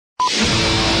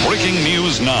Breaking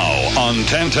news now on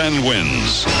 1010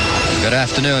 Wins. Good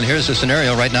afternoon. Here's the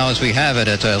scenario right now as we have it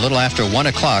at a little after 1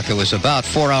 o'clock. It was about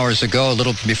 4 hours ago, a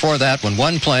little before that, when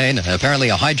one plane, apparently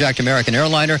a hijacked American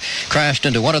airliner, crashed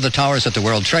into one of the towers at the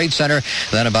World Trade Center.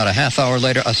 Then about a half hour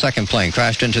later, a second plane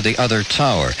crashed into the other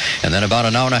tower. And then about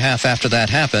an hour and a half after that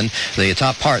happened, the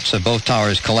top parts of both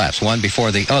towers collapsed, one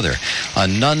before the other.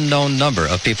 An unknown number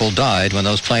of people died when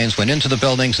those planes went into the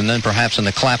buildings, and then perhaps in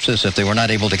the collapses if they were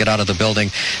not able to get out of the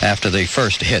building after the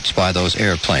first hits by those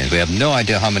airplanes. We have no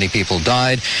idea how many people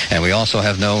died, and we also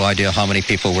have no idea how many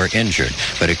people were injured,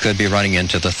 but it could be running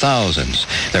into the thousands.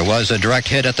 There was a direct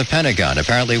hit at the Pentagon.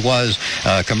 Apparently was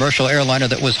a commercial airliner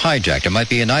that was hijacked. It might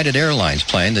be a United Airlines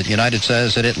plane that United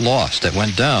says that it lost, that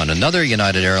went down. Another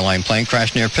United Airline plane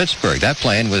crashed near Pittsburgh. That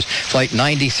plane was Flight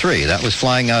 93. That was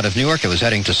flying out of Newark. It was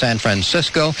heading to San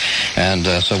Francisco, and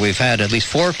so we've had at least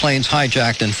 4 planes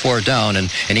hijacked and 4 down,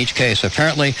 and in each case,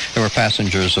 apparently, there were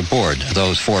passengers aboard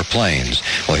those 4 planes.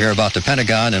 We'll hear about the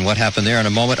Pentagon and what happened there in a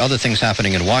moment. Other things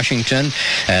happening in Washington.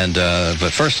 And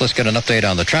but first, let's get an update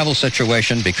on the travel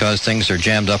situation because things are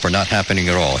jammed up or not happening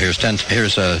at all. Here's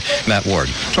Matt Ward.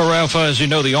 Well, Ralph, as you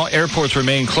know, the airports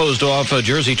remain closed off.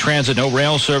 Jersey Transit, no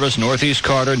rail service. Northeast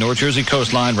Corridor, North Jersey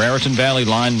Coastline, Raritan Valley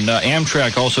Line.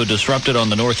 Amtrak also disrupted on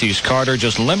the Northeast Corridor.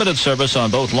 Just limited service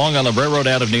on both Long Island Railroad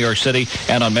out of New York City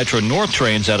and on Metro North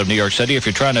trains out of New York City. If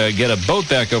you're trying to get a boat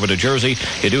back over to Jersey,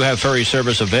 you do have ferry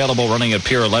service available running at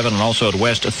Pier 11 and also at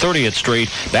West 30th Street.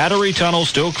 Battery Tunnel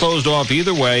still closed off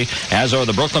either way, as are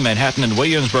the Brooklyn, Manhattan, and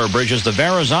Williamsburg bridges. The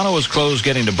Verrazano is closed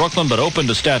getting to Brooklyn, but open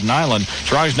to Staten Island.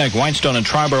 Throgs Neck, Whitestone, and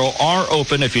Triborough are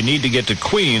open if you need to get to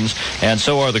Queens, and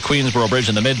so are the Queensboro Bridge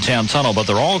and the Midtown Tunnel, but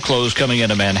they're all closed coming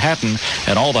into Manhattan,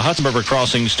 and all the Hudson River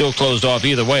crossings still closed off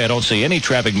either way. I don't see any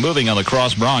traffic moving on the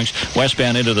Cross Bronx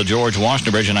westbound into the George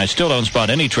Washington Bridge, and I still don't spot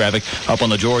any traffic up on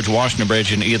the George Washington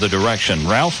Bridge in either direction.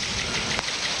 Ralph?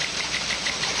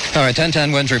 All right,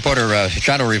 1010 Wins reporter,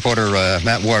 shadow reporter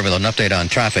Matt Ward with an update on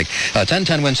traffic.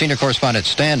 1010 Wins senior correspondent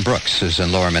Stan Brooks is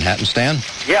in Lower Manhattan. Stan?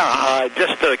 Yeah,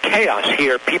 just chaos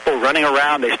here. People running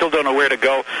around. They still don't know where to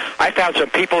go. I found some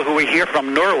people who were here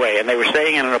from Norway, and they were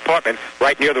staying in an apartment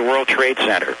right near the World Trade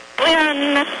Center. We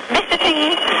are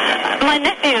visiting my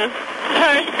nephew,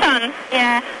 her son.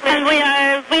 Yeah, and we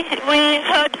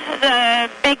heard the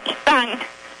big bang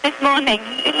this morning.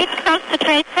 It's close to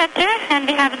Trade Center, and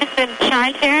we have a little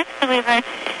child here, so we were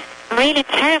really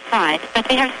terrified. But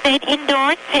we have stayed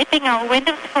indoors, taping our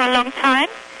windows for a long time.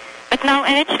 But now,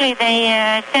 eventually,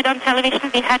 they said on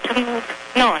television we had to move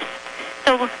north.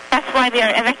 So that's why we are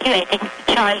evacuating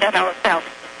the child and ourselves.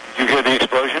 Did you hear the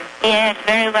explosion? Yes,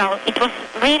 very well. It was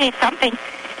really something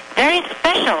very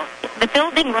special. The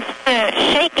building was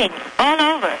shaking all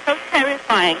over. So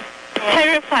terrifying.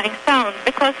 Terrifying sound,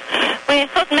 because we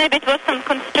thought maybe it was some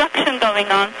construction going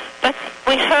on, but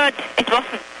we heard it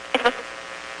wasn't. It was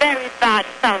very bad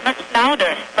sound, much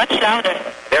louder.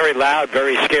 Very loud,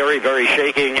 very scary, very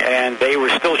shaking, and they were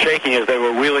still shaking as they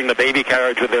were wheeling the baby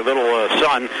carriage with their little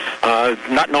son,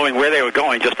 not knowing where they were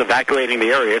going, just evacuating the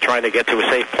area, trying to get to a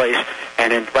safe place.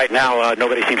 And right now,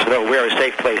 nobody seems to know where a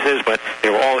safe place is, but they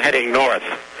were all heading north.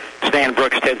 Stan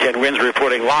Brooks, 1010 Wins,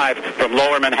 reporting live from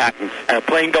Lower Manhattan. And a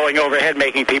plane going overhead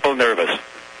making people nervous.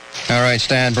 All right,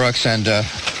 Stan Brooks, and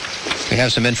we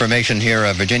have some information here.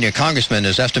 A Virginia congressman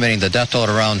is estimating the death toll at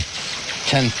around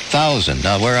 10,000.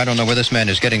 Now, I don't know where this man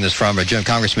is getting this from, or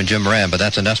Congressman Jim Moran, but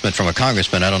that's an estimate from a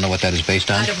congressman. I don't know what that is based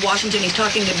on. Out of Washington. He's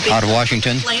talking out of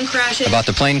Washington. Plane crashes. About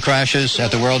the plane crashes at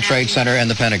the World Trade Center and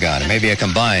the Pentagon. Maybe a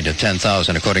combined of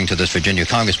 10,000, according to this Virginia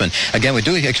congressman. Again, we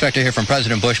do expect to hear from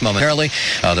President Bush momentarily.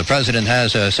 The president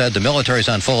has said the military is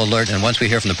on full alert, and once we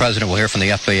hear from the president, we'll hear from the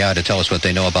FBI to tell us what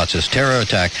they know about this terror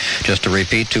attack. Just to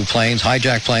repeat, 2 planes,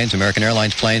 hijacked planes, American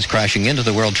Airlines planes, crashing into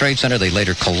the World Trade Center. They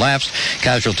later collapsed.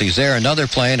 Casualties there. Another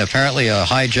plane, apparently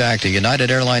hijacked a United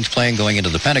Airlines plane going into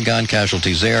the Pentagon,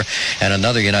 casualties there, and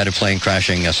another United plane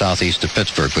crashing southeast of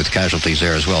Pittsburgh with casualties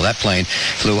there as well. That plane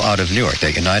flew out of Newark,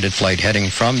 the United flight heading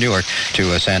from Newark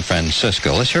to San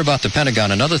Francisco. Let's hear about the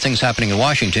Pentagon and other things happening in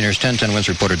Washington. Here's 1010 Wins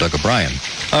reporter Doug O'Brien.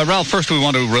 Ralph, first we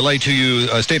want to relay to you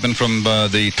a statement from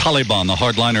the Taliban, the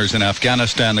hardliners in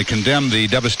Afghanistan. They condemned the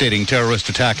devastating terrorist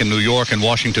attack in New York and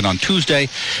Washington on Tuesday,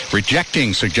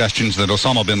 rejecting suggestions that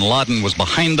Osama bin Laden was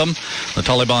behind them. The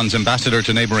Taliban's ambassador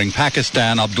to neighboring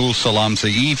Pakistan, Abdul Salam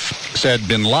Saif, said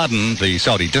bin Laden, the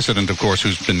Saudi dissident, of course,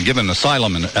 who's been given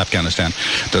asylum in Afghanistan,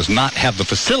 does not have the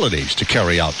facilities to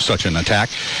carry out such an attack.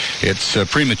 It's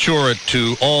premature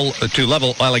to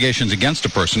level allegations against a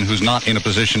person who's not in a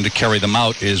position to carry them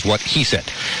out, is what he said.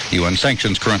 UN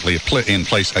sanctions currently in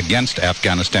place against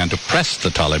Afghanistan to press the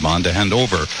Taliban to hand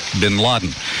over bin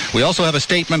Laden. We also have a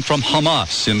statement from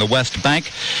Hamas in the West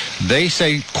Bank. They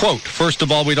say, quote, "First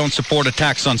of all, we don't support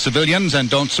attacks on civilians and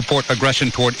don't support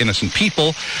aggression toward innocent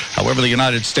people. However, the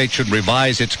United States should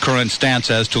revise its current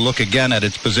stance as to look again at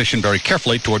its position very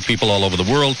carefully toward people all over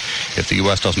the world. If the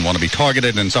U.S. doesn't want to be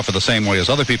targeted and suffer the same way as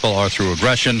other people are through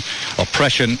aggression,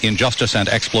 oppression, injustice, and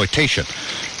exploitation.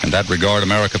 In that regard,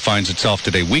 America finds itself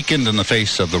today weakened in the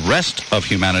face of the rest of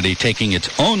humanity taking its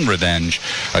own revenge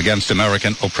against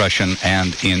American oppression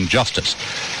and injustice."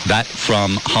 That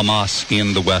from Hamas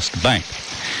in the West Bank.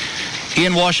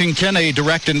 In Washington, a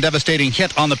direct and devastating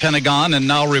hit on the Pentagon, and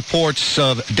now reports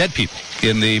of dead people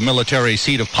in the military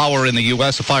seat of power in the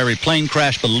U.S. A fiery plane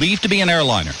crash believed to be an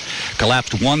airliner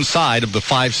collapsed one side of the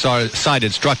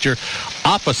five-sided structure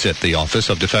opposite the office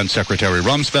of Defense Secretary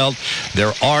Rumsfeld.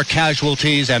 There are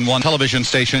casualties, and one television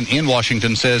station in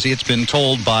Washington says it's been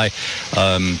told by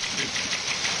a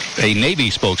Navy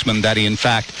spokesman that, in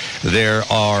fact, there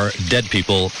are dead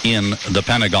people in the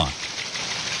Pentagon.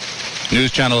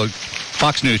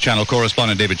 Fox News Channel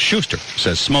correspondent David Schuster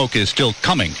says smoke is still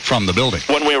coming from the building.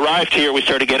 When we arrived here, we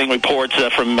started getting reports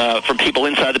from people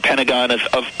inside the Pentagon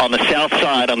of on the south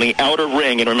side, on the outer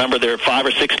ring, and remember there are 5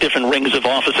 or 6 different rings of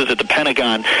offices at the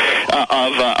Pentagon,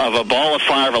 of a ball of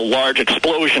fire, of a large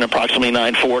explosion, approximately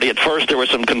 9:40. At first, there were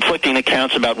some conflicting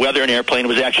accounts about whether an airplane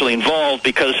was actually involved,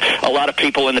 because a lot of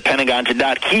people in the Pentagon did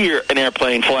not hear an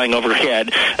airplane flying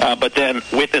overhead. But then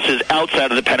witnesses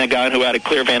outside of the Pentagon, who had a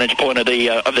clear vantage point of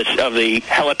the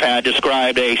helipad,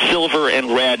 described a silver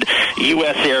and red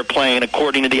U.S. airplane,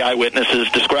 according to the eyewitnesses,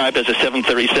 described as a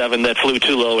 737 that flew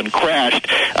too low and crashed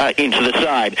into the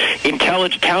side.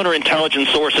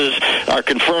 Counterintelligence sources are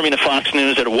confirming to Fox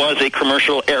News that it was a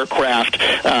commercial aircraft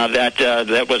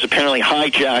that was apparently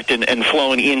hijacked and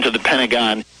flown into the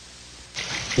Pentagon.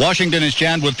 Washington is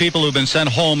jammed with people who've been sent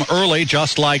home early,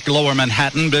 just like Lower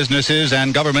Manhattan. Businesses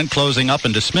and government closing up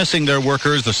and dismissing their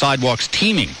workers, the sidewalks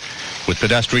teeming with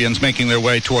pedestrians making their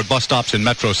way toward bus stops and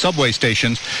metro subway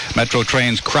stations. Metro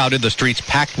trains crowded, the streets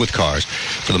packed with cars.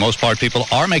 For the most part, people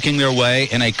are making their way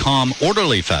in a calm,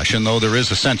 orderly fashion, though there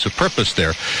is a sense of purpose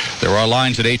there. There are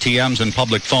lines at ATMs and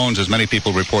public phones, as many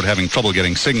people report having trouble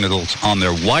getting signals on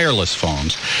their wireless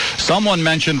phones. Someone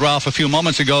mentioned, Ralph, a few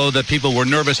moments ago that people were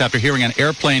nervous after hearing an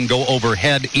airplane go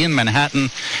overhead in Manhattan.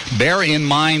 Bear in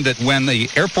mind that when the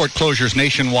airport closures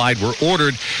nationwide were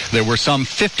ordered, there were some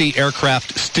 50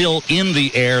 aircraft still in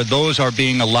the air. Those are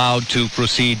being allowed to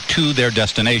proceed to their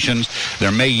destinations.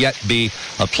 There may yet be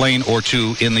a plane or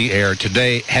two in the air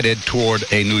today headed toward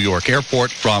a New York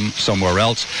airport from somewhere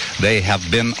else. They have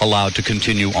been allowed to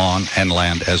continue on and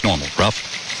land as normal.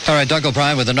 Ralph? All right, Doug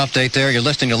O'Brien with an update there. You're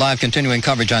listening to live continuing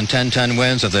coverage on 1010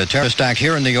 Wins of the terrorist attack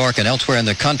here in New York and elsewhere in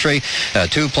the country.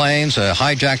 2 planes,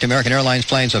 hijacked American Airlines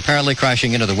planes, apparently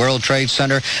crashing into the World Trade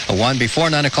Center. One before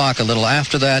 9 o'clock, a little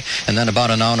after that, and then about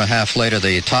an hour and a half later,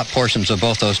 the top portions of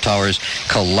both those towers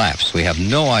collapsed. We have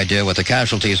no idea what the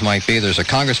casualties might be. There's a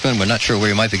congressman. We're not sure where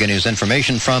he might be getting his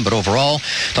information from, but overall,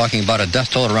 talking about a death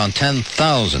toll at around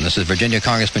 10,000. This is Virginia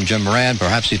Congressman Jim Moran.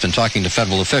 Perhaps he's been talking to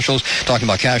federal officials, talking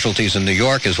about casualties in New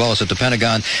York, as well as at the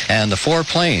Pentagon, and the 4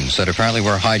 planes that apparently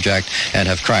were hijacked and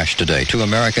have crashed today. 2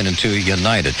 American and 2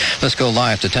 United. Let's go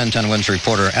live to 1010 Wins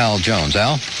reporter Al Jones.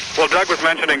 Al? Well, Doug was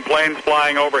mentioning planes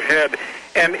flying overhead,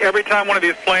 and every time one of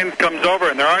these planes comes over,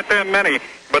 and there aren't that many,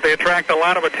 but they attract a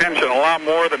lot of attention, a lot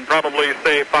more than probably,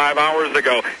 say, 5 hours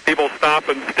ago. People stop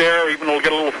and stare, even will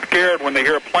get a little scared when they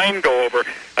hear a plane go over.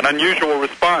 An unusual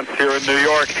response here in New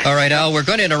York. All right, Al, we're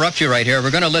going to interrupt you right here.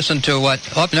 We're going to listen to what...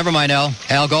 Oh, never mind, Al.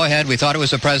 Al, go ahead. We thought it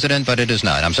was the president, but it is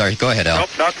not. I'm sorry. Go ahead, Al. Nope,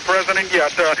 not the president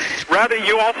yet. Rather,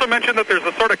 you also mentioned that there's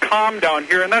a sort of calm down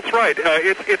here, and that's right.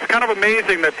 It's kind of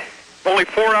amazing that only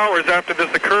 4 hours after this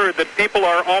occurred, that people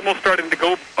are almost starting to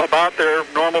go about their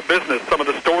normal business. Some of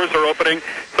the stores are opening.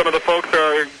 Some of the folks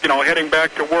are, heading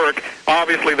back to work.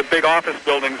 Obviously, the big office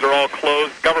buildings are all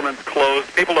closed. Government's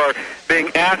closed. People are being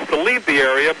asked to leave the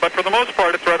area, but for the most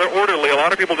part, it's rather orderly. A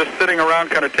lot of people just sitting around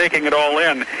kind of taking it all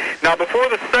in. Now, before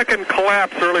the second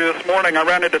collapse early this morning, I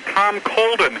ran into Tom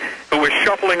Colden, who was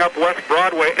shuffling up West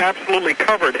Broadway, absolutely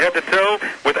covered head to toe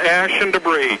with ash and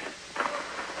debris.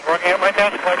 Working at my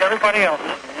desk like everybody else.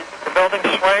 The building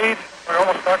swayed. We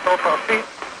almost knocked off our feet.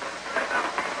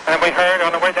 And we heard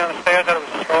on the way down the stairs that it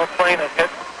was a small plane that hit.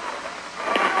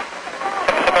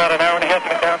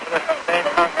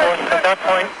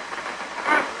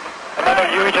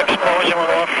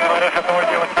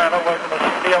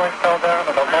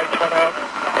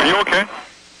 You okay?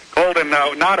 Colden,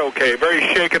 not okay, very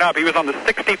shaken up. He was on the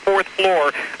 64th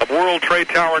floor of World Trade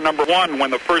Tower number 1 when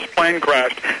the first plane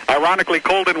crashed. Ironically,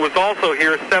 Colden was also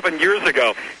here 7 years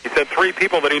ago. He said 3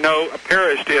 people that he know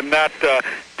perished in that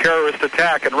terrorist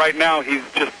attack, and right now he's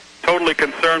just totally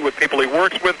concerned with people he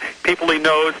works with, people he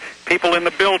knows, people in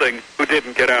the building who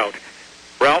didn't get out.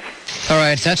 Ralph? All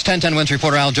right, that's 1010 Wins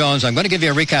reporter Al Jones. I'm going to give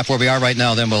you a recap where we are right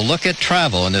now. Then we'll look at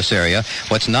travel in this area,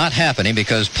 what's not happening,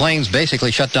 because planes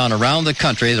basically shut down around the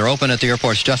country. They're open at the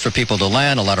airports just for people to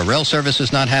land. A lot of rail service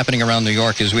is not happening around New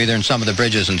York as either, and some of the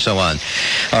bridges and so on.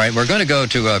 All right, we're going to go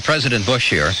to President Bush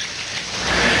here.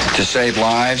 To save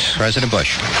lives. President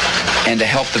Bush. And to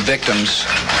help the victims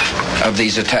of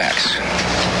these attacks.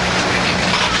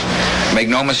 Make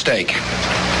no mistake,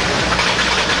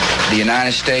 the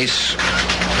United States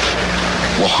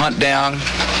will hunt down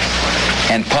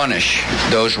and punish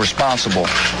those responsible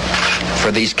for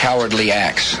these cowardly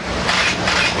acts.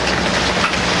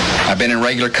 I've been in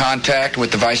regular contact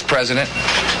with the Vice President,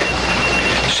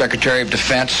 Secretary of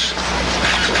Defense,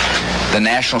 the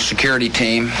National Security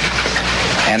Team,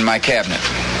 and my cabinet.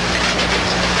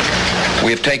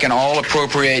 We have taken all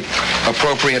appropriate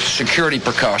security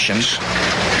precautions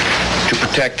to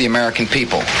protect the American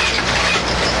people.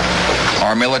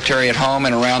 Our military at home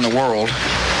and around the world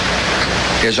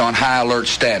is on high alert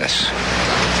status,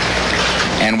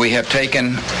 and we have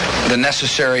taken the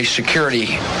necessary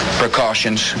security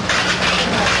precautions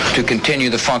to continue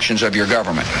the functions of your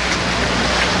government.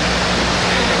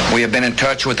 We have been in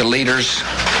touch with the leaders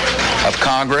of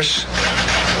Congress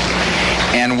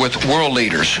and with world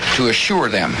leaders to assure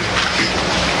them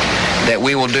that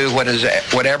we will do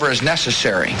whatever is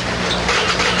necessary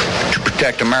to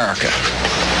protect America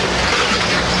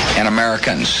and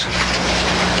Americans.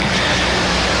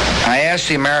 I ask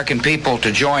the American people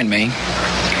to join me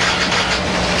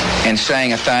in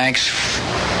saying a thanks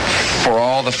for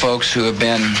all the folks who have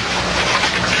been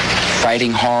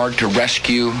fighting hard to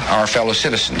rescue our fellow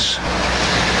citizens,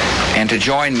 and to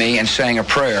join me in saying a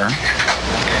prayer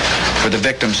for the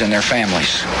victims and their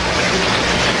families.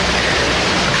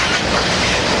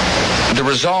 The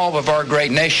resolve of our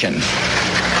great nation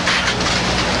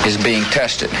is being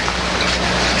tested.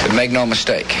 But make no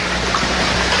mistake,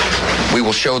 we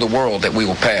will show the world that we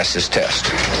will pass this test.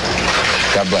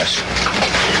 God bless.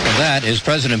 That is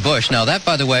President Bush. Now, that,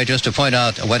 by the way, just to point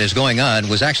out what is going on,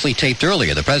 was actually taped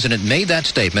earlier. The president made that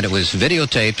statement. It was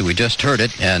videotaped. We just heard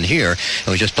it, and here, it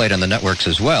was just played on the networks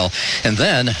as well. And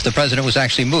then the president was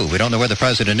actually moved. We don't know where the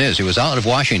president is. He was out of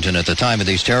Washington at the time of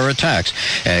these terror attacks.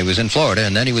 He was in Florida,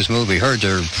 and then he was moved. We heard,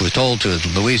 or was told, to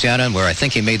Louisiana, where I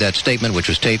think he made that statement, which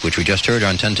was taped, which we just heard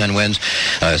on 1010 Wins,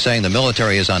 saying the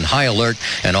military is on high alert,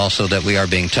 and also that we are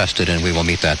being tested, and we will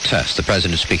meet that test. The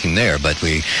president speaking there, but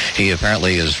he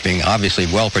apparently is being obviously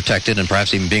well protected and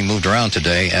perhaps even being moved around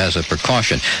today as a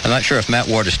precaution. I'm not sure if Matt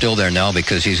Ward is still there now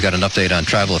because he's got an update on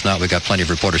travel. If not, we've got plenty of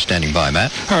reporters standing by.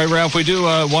 Matt? All right, Ralph, we do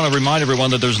want to remind everyone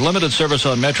that there's limited service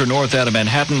on Metro North out of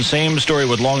Manhattan. Same story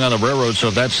with Long Island Railroad, so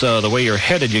if that's the way you're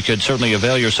headed, you could certainly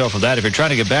avail yourself of that. If you're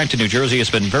trying to get back to New Jersey, it's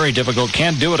been very difficult.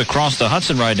 Can't do it across the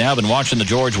Hudson right now. Been watching the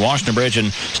George Washington Bridge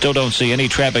and still don't see any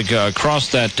traffic across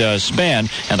that span,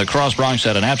 and the Cross Bronx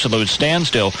at an absolute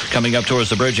standstill coming up towards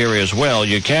the bridge area as well.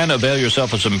 You can avail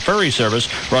yourself of some ferry service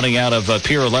running out of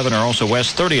Pier 11 or also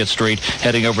West 30th Street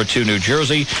heading over to New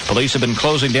Jersey. Police have been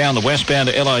closing down the westbound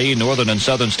LIE, Northern and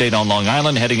Southern State on Long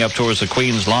Island, heading up towards the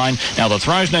Queens line. Now, the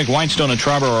Thrice-Neck, Whitestone, and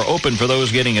Trarborough are open for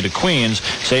those getting into Queens.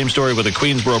 Same story with the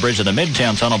Queensboro Bridge and the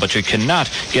Midtown Tunnel, but you cannot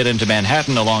get into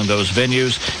Manhattan along those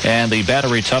venues. And the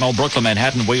Battery Tunnel, Brooklyn,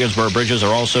 Manhattan, Williamsburg bridges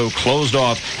are also closed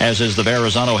off, as is the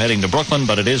Verrazano heading to Brooklyn,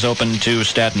 but it is open to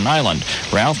Staten Island.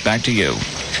 Ralph, back to you.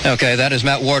 Okay, that is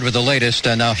Matt Ward with the latest.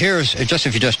 Now, here's, just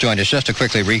if you just joined us, just to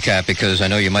quickly recap, because I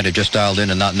know you might have just dialed in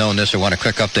and not known this or want a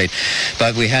quick update.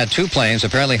 But we had two planes,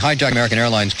 apparently hijacked American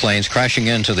Airlines planes, crashing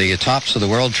into the tops of the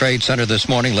World Trade Center this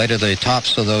morning. Later, the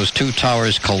tops of those two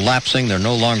towers collapsing. They're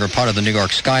no longer part of the New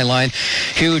York skyline.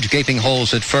 Huge gaping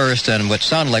holes at first, and what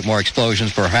sounded like more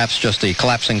explosions, perhaps just the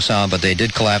collapsing sound, but they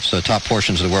did collapse the top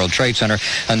portions of the World Trade Center.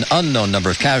 An unknown number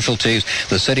of casualties.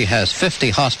 The city has 50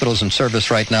 hospitals in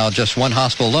service right now. Just one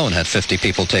hospital alone had 50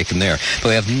 people taken there. But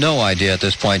we have no idea at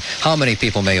this point how many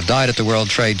people may have died at the World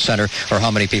Trade Center or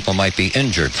how many people might be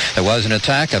injured. There was an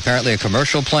attack, apparently a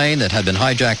commercial plane that had been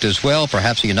hijacked as well,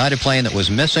 perhaps a United plane that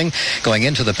was missing, going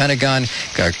into the Pentagon,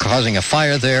 causing a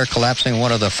fire there, collapsing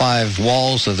one of the 5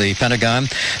 walls of the Pentagon,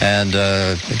 and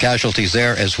casualties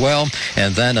there as well.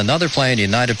 And then another plane, a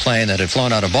United plane that had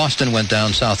flown out of Boston, went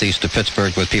down southeast to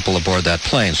Pittsburgh with people aboard that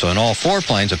plane. So in all, 4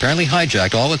 planes apparently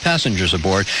hijacked, all with passengers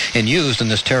aboard, and used in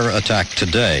this terror attack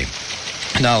today.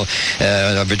 Now,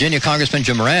 Virginia Congressman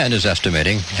Jim Moran is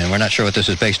estimating, and we're not sure what this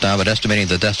is based on, but estimating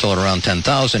the death toll at around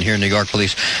 10,000. Here in New York,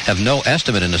 police have no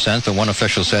estimate in a sense, but one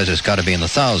official says it's got to be in the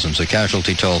thousands, the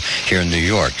casualty toll here in New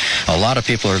York. A lot of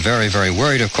people are very, very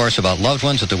worried, of course, about loved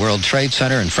ones at the World Trade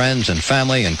Center and friends and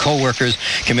family and co-workers.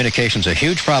 Communication's a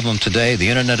huge problem today. The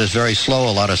internet is very slow.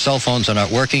 A lot of cell phones are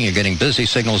not working. You're getting busy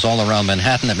signals all around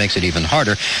Manhattan. That makes it even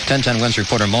harder. 1010 Wins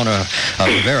reporter Mona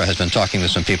Rivera has been talking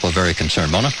with some people very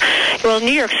concerned. Mona? Well,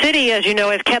 New York City, as you know,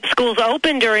 has kept schools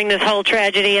open during this whole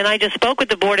tragedy, and I just spoke with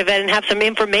the Board of Ed and have some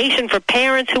information for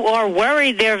parents who are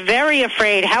worried. They're very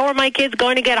afraid. How are my kids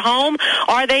going to get home?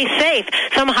 Are they safe?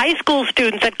 Some high school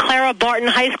students at Clara Barton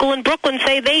High School in Brooklyn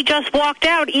say they just walked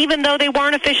out even though they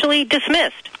weren't officially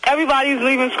dismissed. Everybody's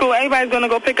leaving school. Everybody's going to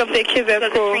go pick up their kids at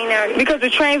school because the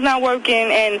train's not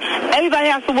working, and everybody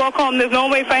has to walk home. There's no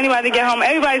way for anybody to get home.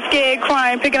 Everybody's scared,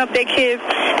 crying, picking up their kids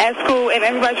at school, and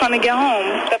everybody's trying to get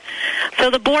home.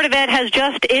 So the Board of Ed has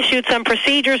just issued some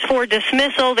procedures for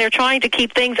dismissal. They're trying to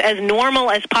keep things as normal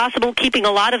as possible, keeping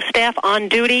a lot of staff on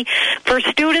duty. For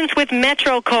students with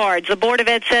Metro cards, the Board of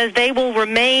Ed says they will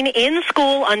remain in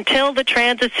school until the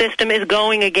transit system is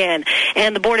going again.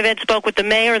 And the Board of Ed spoke with the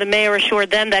mayor. The mayor assured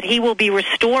them that he will be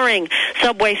restoring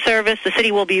subway service. The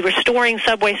city will be restoring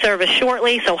subway service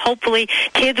shortly, so hopefully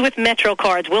kids with Metro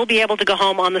cards will be able to go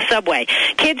home on the subway.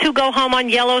 Kids who go home on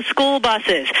yellow school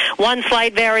buses, one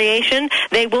slight variation,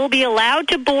 they will be allowed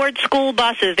to board school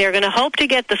buses. They're going to hope to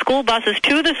get the school buses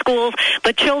to the schools,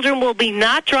 but children will be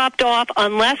not dropped off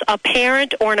unless a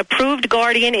parent or an approved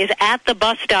guardian is at the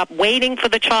bus stop waiting for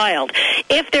the child.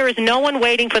 If there is no one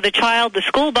waiting for the child, the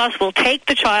school bus will take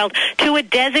the child to a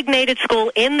designated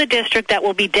school in the district that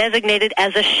will be designated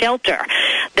as a shelter.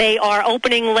 They are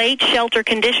opening late shelter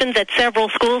conditions at several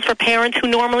schools for parents who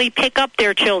normally pick up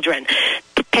their children.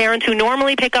 Parents who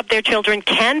normally pick up their children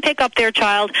can pick up their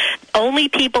child. Only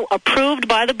people approved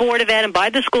by the Board of Ed and by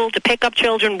the school to pick up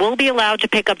children will be allowed to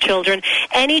pick up children.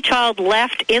 Any child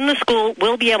left in the school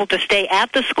will be able to stay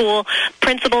at the school.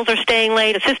 Principals are staying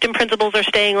late, assistant principals are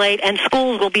staying late, and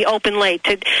schools will be open late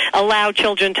to allow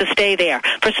children to stay there.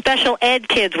 For special ed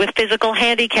kids with physical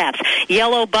handicaps,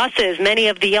 yellow buses, many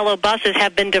of the yellow buses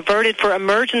have been diverted for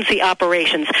emergency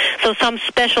operations. So some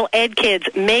special ed kids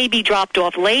may be dropped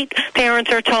off late,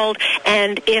 parents are told,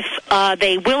 and if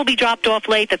they will be dropped off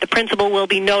late, that the principal will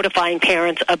be notifying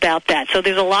parents about that. So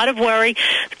there's a lot of worry.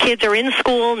 Kids are in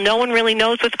school. No one really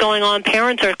knows what's going on.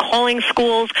 Parents are calling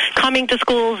schools, coming to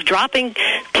schools, dropping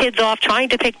kids off, trying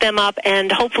to pick them up,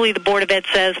 and hopefully the Board of Ed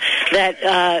says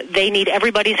that they need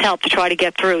everybody's help to try to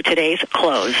get through today's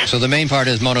close. So the main part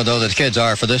is, Mona, though, that the kids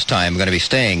are, for this time, going to be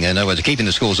staying. In other words, keeping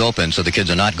the schools open so the kids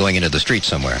are not going into the streets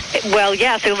somewhere. Well,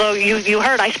 yes, although you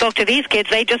heard I spoke to these kids.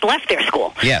 They just left their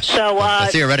school. Yes. So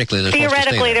theoretically,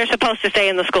 they're supposed to stay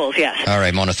in the schools, yes. All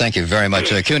right, Mona, thank you very much.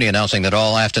 CUNY announcing that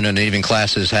all afternoon and evening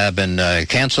classes have been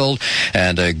canceled,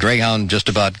 and Greyhound just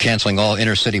about canceling all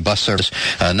inner-city bus service.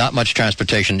 Not much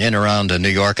transportation in around New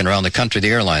York and around the country.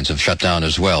 The airlines have shut down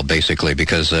as well, basically,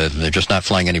 because they're just not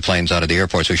flying any planes out of the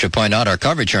airports. We should point out our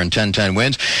coverage here in 1010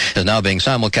 Wins is now being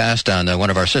simulcast on one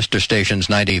of our sister stations,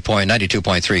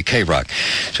 92.3 K-Rock.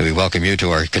 So we welcome you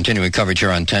to our continuing coverage here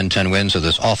on 1010 Wins of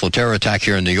this awful terror attack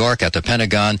here in New York at the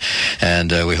Pentagon,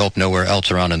 and we hope nowhere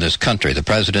else around in this country. The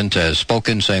president has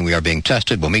spoken, saying we are being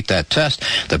tested. We'll meet that test.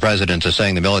 The president is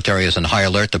saying the military is on high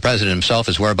alert. The president himself,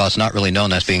 his whereabouts not really known.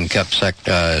 That's being kept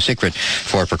secret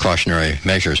for precautionary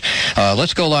measures.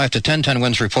 Let's go live to 1010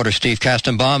 Wins reporter Steve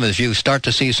Kastenbaum. As you start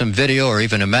to see some video, or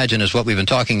even imagine as what we've been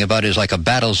talking about is like a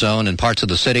battle zone in parts of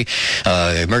the city.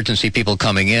 Emergency people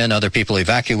coming in, other people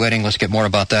evacuating. Let's get more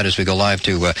about that as we go live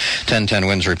to 1010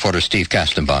 Wins reporter Steve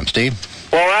Kastenbaum. Steve?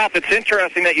 Well, Ralph, it's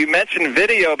interesting that you mentioned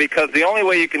video, because the only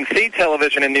way you can see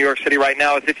television in New York City right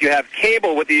now is if you have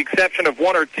cable, with the exception of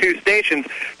one or two stations,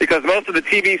 because most of the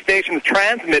TV stations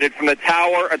transmitted from the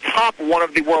tower atop one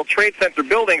of the World Trade Center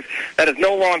buildings that is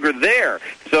no longer there.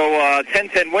 So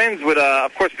 1010 Wins would,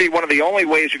 of course, be one of the only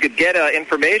ways you could get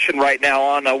information right now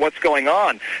on what's going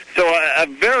on. So a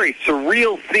very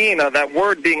surreal scene, that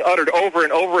word being uttered over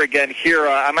and over again here.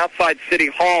 I'm outside City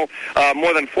Hall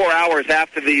more than 4 hours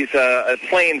after these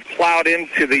planes plowed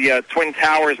into the Twin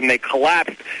Towers and they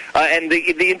collapsed. And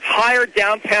the entire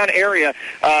downtown area,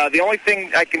 the only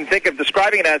thing I can think of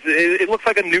describing it as, it looks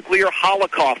like a nuclear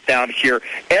holocaust down here.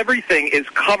 Everything is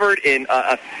covered in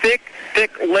a thick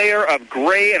layer of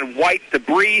gray and white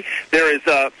debris. There is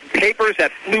papers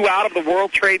that flew out of the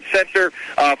World Trade Center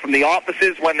from the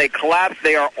offices when they collapsed.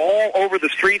 They are all over the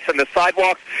streets and the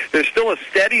sidewalks. There's still a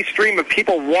steady stream of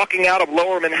people walking out of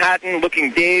Lower Manhattan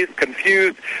looking dazed,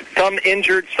 confused, some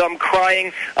injured, some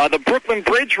crying. The Brooklyn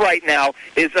Bridge right now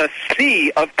is a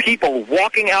sea of people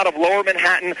walking out of Lower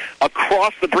Manhattan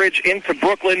across the bridge into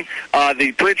Brooklyn.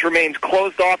 The bridge remains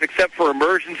closed off except for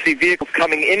emergency vehicles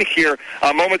coming in here.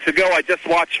 Moments ago, I just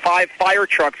watched 5 fire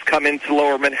trucks come into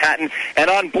Lower Manhattan, and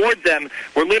on board them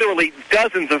were literally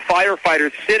dozens of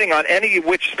firefighters sitting on any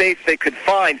which space they could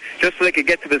find just so they could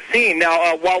get to the scene.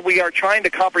 Now, while we are trying to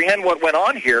comprehend what went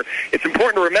on here, it's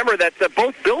important to remember that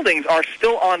both buildings are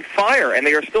still on fire, and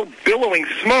they are still billowing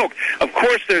smoke. Of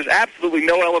course, there's absolutely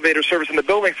no elevator service in the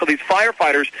building, so these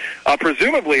firefighters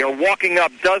presumably are walking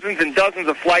up dozens and dozens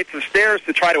of flights of stairs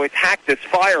to try to attack this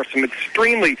fire. Some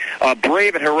extremely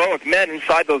brave and heroic men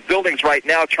inside those buildings right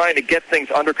now trying to get things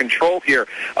under control here.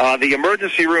 The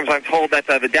emergency rooms, I'm told that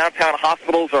the downtown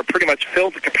hospitals are pretty much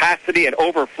filled to capacity and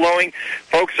overflowing.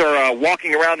 Folks are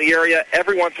walking around the area.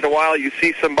 Every once in a while you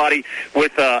see somebody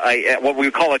with what we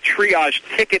would call a triage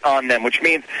ticket on them, which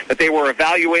means that they were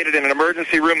evaluated in an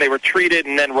emergency room, they were treated,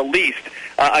 and then released.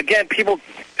 Again, people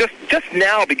just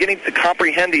now beginning to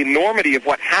comprehend the enormity of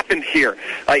what happened here.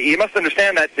 You must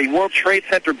understand that the World Trade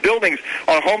Center buildings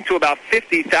are home to about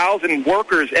 50,000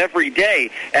 workers every day,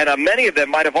 and many of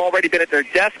them might have already been at their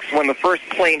desks when the first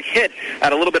plane hit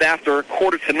at a little bit after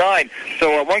 8:45.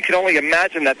 So one can only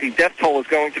imagine that the death toll is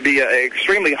going to be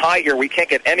extremely high here. We can't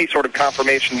get any sort of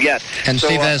confirmation yet. And so,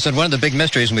 Steve, as one of the big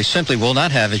mysteries, and we simply will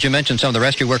not have, as you mentioned, some of the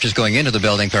rescue workers going into the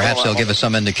building. Perhaps they'll give us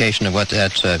some indication of what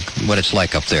it's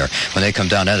like up there when they come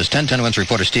down. That is 1010 Wins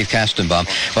reporter Steve Kastenbaum.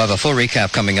 We'll have a full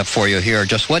recap coming up for you here.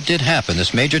 Just what did happen,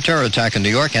 this major terror attack in New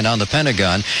York and on the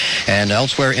Pentagon and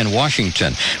elsewhere in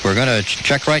Washington. We're going to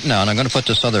check right now, and I'm going to put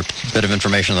this other bit of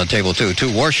information on the table, too.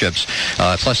 2 warships,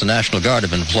 plus the National Guard,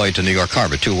 have been deployed to New York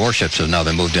Harbor. 2 warships have now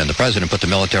been moved in. The president put the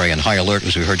military on high alert,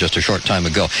 as we heard just a short time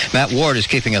ago. Matt Ward is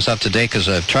keeping us up to date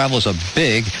because travel is a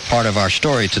big part of our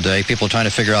story today. People trying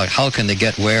to figure out how can they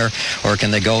get where or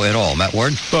can they go at all. Matt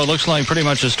Ward? Well, it looks like pretty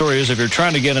much the story is if you're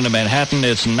trying to get into Manhattan,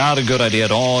 it's not a good idea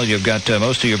at all. You've got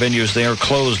most of your venues there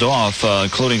closed off,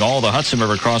 including all the Hudson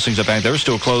River crossings. In fact, they're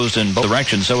still closed in both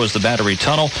directions. So is the Battery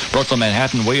Tunnel. Brooklyn,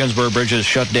 Manhattan, Williamsburg bridges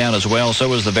shut down as well.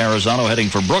 So is the Verrazano heading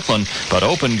for Brooklyn, but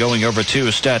open going over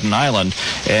to Staten Island.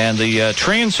 And the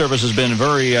train service has been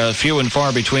very few and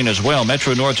far between as well.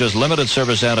 Metro North just limited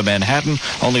service out of Manhattan.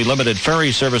 Only limited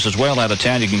ferry service as well out of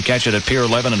town. You can catch it at Pier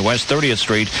 11 and West 30th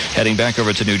Street heading back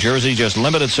over to New Jersey. Just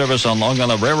limited service on Long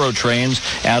Island Railroad trains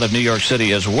out of New York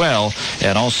City as well.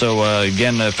 And also,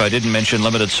 again, if I didn't mention,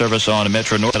 limited service on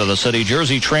Metro North out of the city.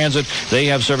 Jersey Transit, they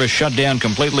have service shut down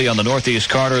completely on the Northeast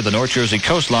Corridor, the North Jersey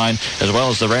coastline, as well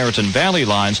as the Raritan Valley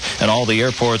lines, and all the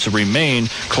airports remain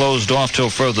closed off till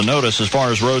further notice. As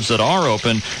far as roads that are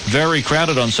open, very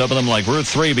crowded on some of them, like Route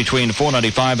 3 between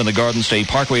 495 and the Garden State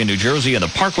Parkway in New Jersey, and the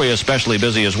Parkway especially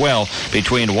busy as well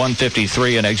between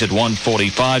 153 and exit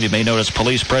 145. You may notice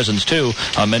police presence, too,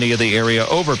 on many of the area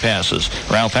overpasses.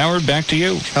 Ralph Howard, back to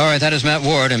you. All right, that is Matt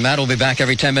Ward, and Matt will be back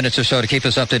every 10 minutes or so to keep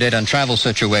us up to date on travel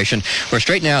situation. We're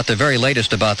straightening out the very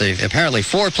latest about the apparently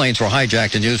 4 planes were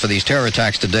hijacked and used for these terror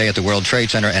attacks today at the World Trade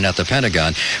Center and at the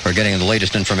Pentagon. We're getting the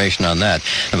latest information on that.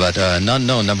 But an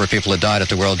unknown number of people have died at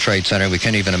the World Trade Center. We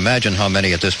can't even imagine how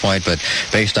many at this point, but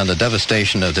based on the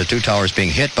devastation of the 2 towers being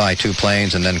hit by 2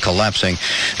 planes and then collapsing,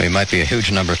 it might be a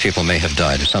huge number of people may have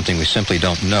died. It's something we simply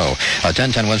don't know.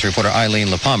 1010 Wins reporter Eileen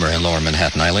LaPalmer in Lower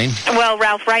Manhattan. Eileen? Well,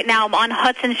 Ralph, right now I'm on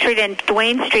Hudson Street and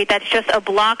Duane Street. That's just a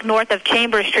block north of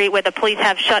Chambers Street where the police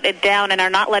have shut it down and are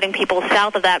not letting people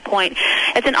south of that point.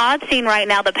 It's an odd scene right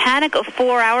now. The panic of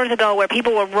 4 hours ago where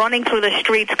people were running through the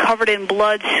streets covered in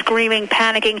blood, screaming,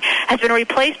 panicking, has been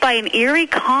replaced by an eerie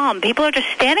calm. People are just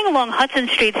standing along Hudson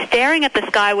Street staring at the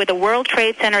sky where the World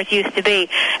Trade Centers used to be.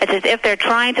 It's as if they're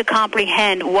trying to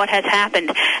comprehend what has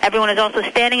happened. Everyone is also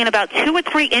standing in about 2 or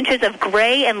 3 inches of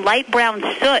gray and light brown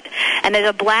soot, and there's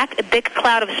a black, thick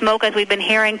cloud of smoke, as we've been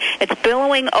hearing. It's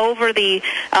billowing over the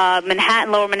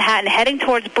Manhattan, Lower Manhattan, heading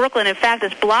towards Brooklyn. In fact,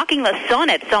 it's blocking the sun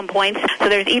at some points, so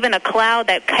there's even a cloud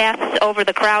that casts over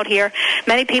the crowd here.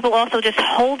 Many people also just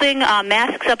holding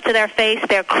masks up to their face.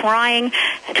 They're crying,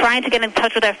 trying to get in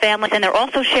touch with their families, and they're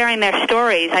also sharing their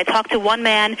stories. I talked to one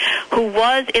man who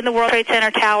was in the World Trade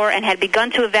Center tower and had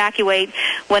begun to evacuate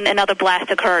when another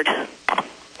blast occurred.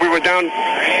 We were down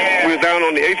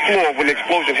on the 8th floor when the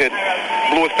explosion hit,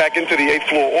 blew us back into the 8th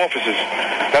floor offices.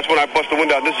 That's when I busted the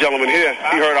window out. This gentleman here,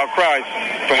 he heard our cries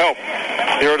for help.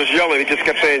 He heard us yelling. He just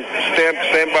kept saying,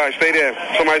 stand by, stay there.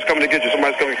 Somebody's coming to get you.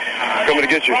 Somebody's coming to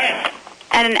get you.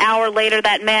 And an hour later,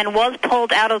 that man was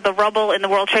pulled out of the rubble in the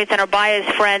World Trade Center by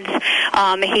his friends.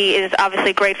 He is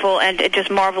obviously grateful and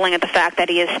just marveling at the fact that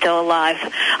he is still alive.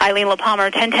 Eileen LaPalmer,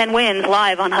 1010 Wins,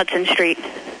 live on Hudson Street.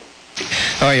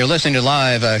 All right, you're listening to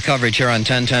live coverage here on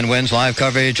 1010 Wins, live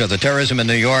coverage of the terrorism in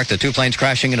New York, the two planes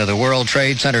crashing into the World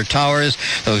Trade Center towers.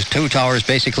 Those two towers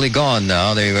basically gone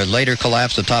now. They would later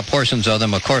collapse, the top portions of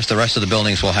them. Of course, the rest of the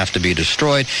buildings will have to be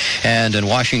destroyed. And in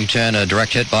Washington, a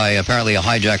direct hit by apparently a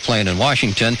hijacked plane in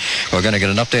Washington. We're going to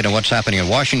get an update on what's happening in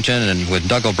Washington and with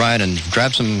Doug O'Brien. And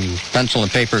grab some pencil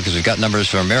and paper because we've got numbers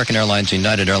for American Airlines,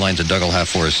 United Airlines, that Doug will have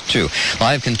for us, too.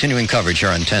 Live continuing coverage here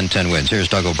on 1010 Wins. Here's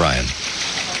Doug O'Brien.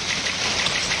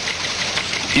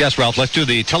 Yes, Ralph, let's do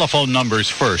the telephone numbers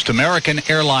first. American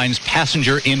Airlines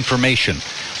passenger information,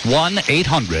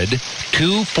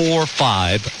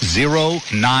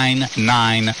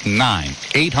 1-800-245-0999.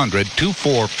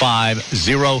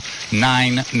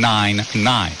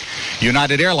 800-245-0999.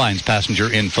 United Airlines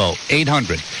passenger info,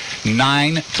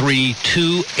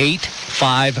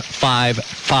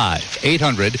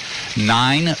 800-932-8555.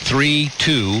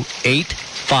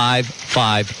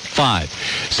 800-932-8555.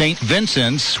 St.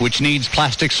 Vincent's, which needs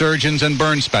plastic surgeons and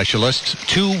burn specialists,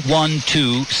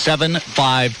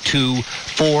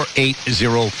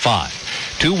 212-752-4805.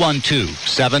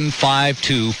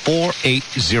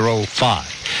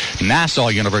 212-752-4805. Nassau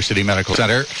University Medical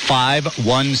Center,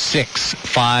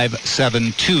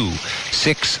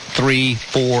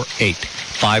 516-572-6348.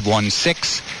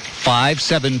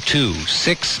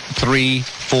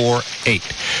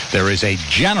 516-572-6348. There is a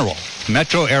general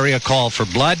metro area call for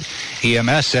blood.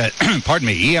 EMS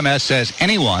says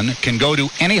anyone can go to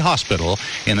any hospital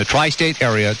in the tri-state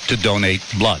area to donate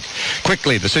blood.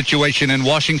 Quickly, the situation in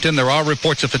Washington. There are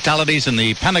reports of fatalities in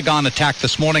the Pentagon attack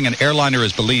this morning. An airliner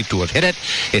is believed to have hit it.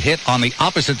 It hit on the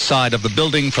opposite side of the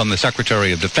building from the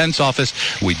Secretary of Defense office.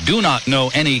 We do not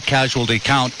know any casualty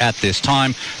count at this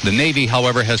time. The Navy,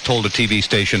 however, has told a TV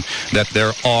station that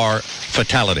there are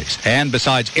fatalities. And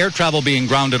besides air travel being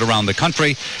grounded around the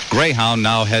country, Greyhound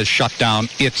now has shut down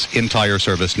its entire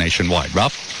service nationwide.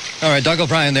 Ralph? All right, Doug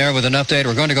O'Brien there with an update.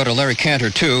 We're going to go to Larry Cantor,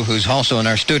 too, who's also in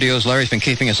our studios. Larry's been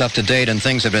keeping us up to date, and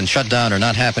things have been shut down or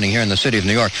not happening here in the city of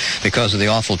New York because of the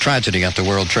awful tragedy at the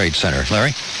World Trade Center.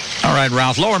 Larry? All right,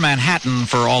 Ralph. Lower Manhattan,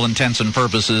 for all intents and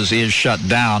purposes, is shut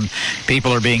down.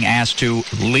 People are being asked to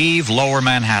leave Lower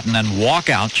Manhattan and walk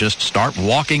out. Just start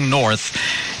walking north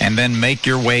and then make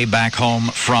your way back home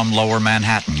from Lower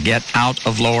Manhattan. Get out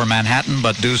of Lower Manhattan,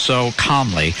 but do so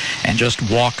calmly and just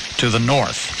walk to the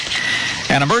north.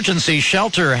 An emergency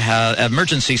center,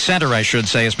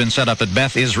 has been set up at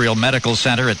Beth Israel Medical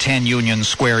Center at 10 Union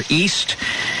Square East.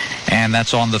 And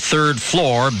that's on the third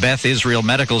floor, Beth Israel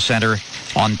Medical Center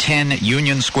on 10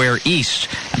 Union Square East.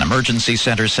 An emergency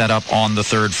center set up on the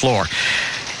third floor.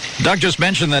 Doug just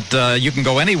mentioned that you can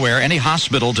go anywhere, any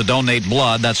hospital, to donate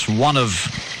blood. That's one of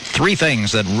three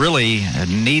things that really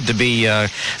need to be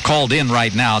called in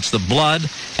right now. It's the blood,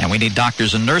 and we need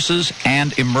doctors and nurses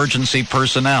and emergency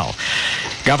personnel.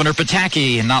 Governor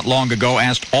Pataki not long ago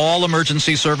asked all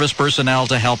emergency service personnel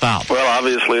to help out. Well,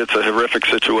 obviously it's a horrific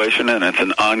situation, and it's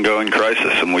an ongoing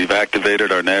crisis, and we've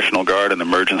activated our National Guard and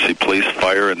emergency police,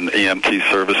 fire, and EMT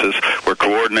services. We're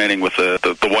coordinating with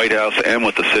the White House and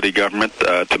with the city government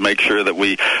to make sure that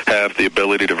we have the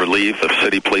ability to relieve the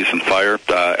city police and fire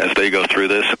as they go through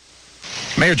this.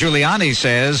 Mayor Giuliani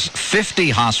says 50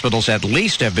 hospitals at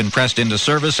least have been pressed into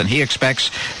service, and he expects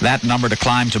that number to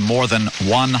climb to more than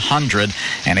 100.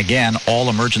 And again, all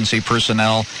emergency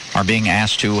personnel are being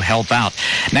asked to help out.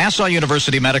 Nassau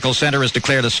University Medical Center has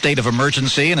declared a state of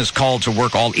emergency and has called to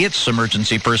work all its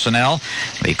emergency personnel.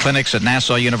 The clinics at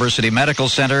Nassau University Medical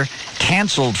Center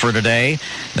canceled for today.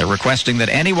 They're requesting that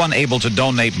anyone able to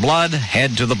donate blood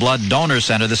head to the Blood Donor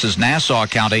Center. This is Nassau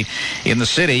County in the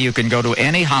city. You can go to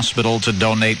any hospital to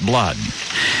donate blood.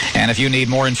 And if you need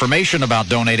more information about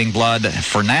donating blood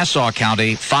for Nassau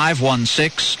County,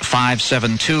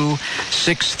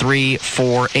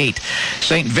 516-572-6348.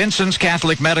 St. Vincent's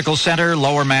Catholic Medical Center,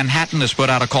 Lower Manhattan, has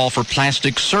put out a call for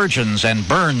plastic surgeons and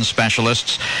burn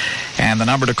specialists. And the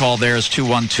number to call there is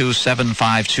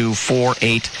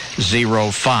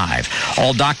 212-752-4805.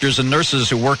 All doctors and nurses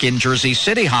who work in Jersey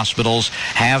City hospitals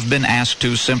have been asked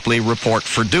to simply report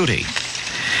for duty.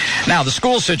 Now, the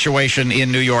school situation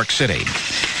in New York City.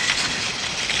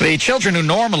 The children who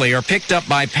normally are picked up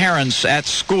by parents at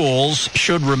schools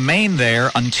should remain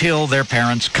there until their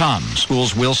parents come.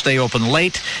 Schools will stay open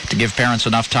late to give parents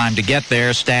enough time to get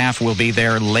there. Staff will be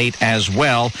there late as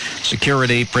well.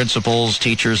 Security, principals,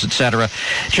 teachers, etc.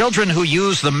 Children who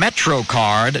use the Metro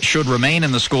card should remain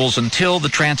in the schools until the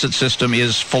transit system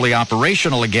is fully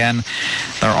operational again.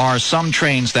 There are some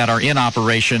trains that are in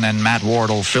operation, and Matt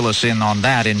Ward will fill us in on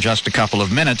that in just a couple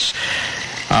of minutes.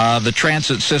 The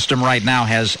transit system right now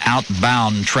has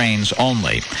outbound trains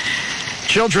only.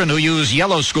 Children who use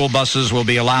yellow school buses will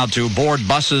be allowed to board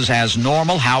buses as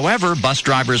normal. However, bus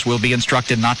drivers will be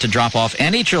instructed not to drop off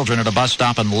any children at a bus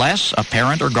stop unless a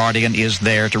parent or guardian is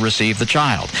there to receive the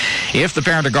child. If the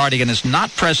parent or guardian is not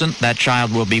present, that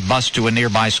child will be bused to a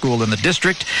nearby school in the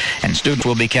district, and students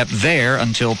will be kept there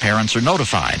until parents are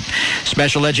notified.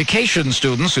 Special education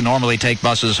students who normally take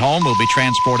buses home will be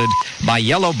transported by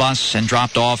yellow bus and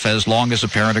dropped off as long as a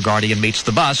parent or guardian meets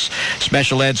the bus.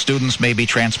 Special ed students may be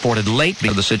transported late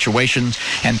because of the situation,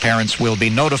 and parents will be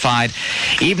notified.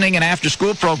 Evening and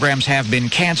after-school programs have been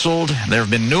canceled. There have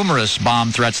been numerous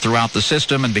bomb threats throughout the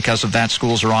system, and because of that,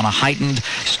 schools are on a heightened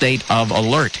state of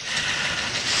alert.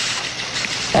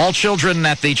 All children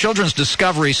at the Children's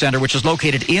Discovery Center, which is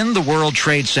located in the World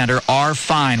Trade Center, are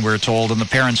fine, we're told, and the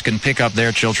parents can pick up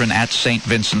their children at St.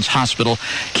 Vincent's Hospital.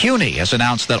 CUNY has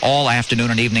announced that all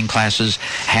afternoon and evening classes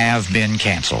have been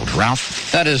canceled. Ralph?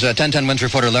 That is 1010 Wins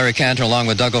reporter Larry Cantor along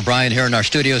with Doug O'Brien here in our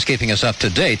studios, keeping us up to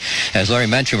date. As Larry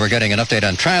mentioned, we're getting an update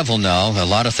on travel now. A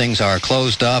lot of things are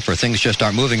closed up, or things just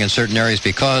aren't moving in certain areas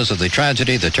because of the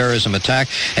tragedy, the terrorism attack.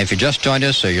 And if you just joined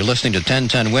us, you're listening to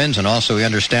 1010 Wins, and also we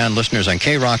understand listeners on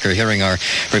K-Rock are hearing our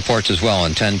reports as well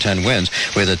on 1010 Wins.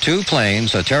 With the two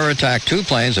planes, a terror attack, two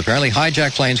planes, apparently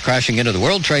hijacked planes crashing into the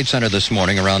World Trade Center this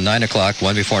morning around 9 o'clock,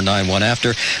 one before 9, one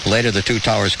after. Later, the two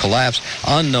towers collapsed.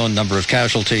 Unknown number of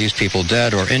casualties, people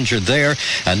dead or injured there.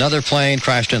 Another plane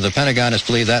crashed into the Pentagon. It's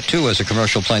believed that, too, was a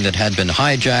commercial plane that had been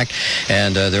hijacked,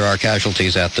 and there are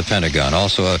casualties at the Pentagon.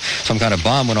 Also, some kind of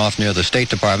bomb went off near the State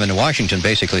Department in Washington,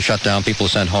 basically shut down, people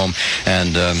sent home,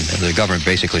 and the government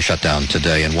basically shut down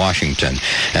today in Washington.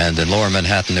 And in Lower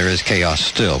Manhattan, there is chaos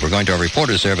still. We're going to our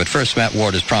reporters there, but first, Matt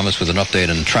Ward has promised with an update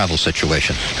on the travel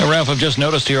situation. Ralph, I've just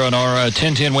noticed here on our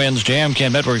 1010 Wins Jam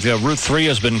Cam Network, Route 3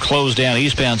 has been closed down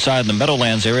eastbound side in the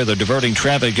Meadowlands area. They're diverting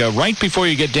traffic right before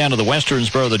you get down to the western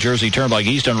spur of the Jersey Turnpike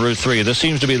east on Route 3. This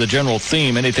seems to be the general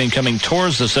theme. Anything coming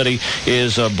towards the city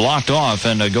is blocked off,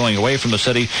 and going away from the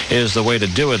city is the way to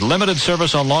do it. Limited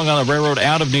service on Long Island Railroad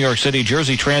out of New York City.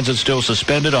 Jersey Transit still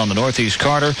suspended on the Northeast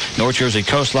Corridor, North Jersey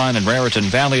Coastline, and Raritan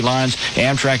Valley lines.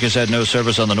 Amtrak has had no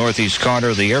service on the Northeast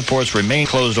Corridor. The airports remain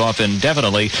closed off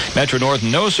indefinitely. Metro North,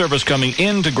 no service coming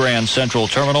into Grand Central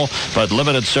Terminal, but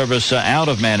limited service out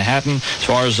of Manhattan. As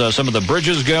far as some of the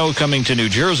bridges go, coming to New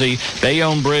Jersey,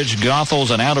 Bayonne Bridge,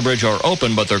 Goethals, and Outer Bridge are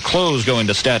open, but they're closed going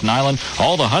to Staten Island.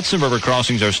 All the Hudson River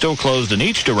crossings are still closed in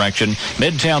each direction.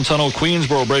 Midtown Tunnel,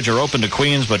 Queensboro Bridge are open to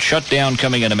Queens, but shut down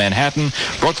coming into Manhattan.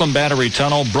 Brooklyn Battery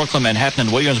Tunnel, Brooklyn, Manhattan,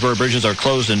 and Williamsburg bridges are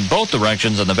closed in both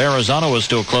directions, and the Verrazano is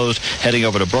still closed heading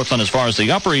over to Brooklyn. As far as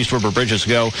the Upper East River bridges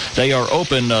go, they are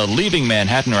open leaving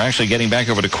Manhattan, or actually getting back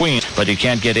over to Queens, but you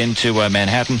can't get into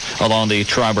Manhattan along the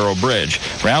Triborough Bridge.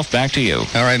 Ralph, back to you.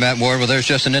 All right, Matt Ward. Well, there's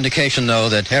just an indication, though,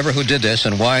 that whoever who did this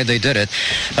and why they did it,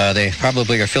 they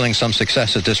probably are feeling some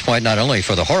success at this point, not only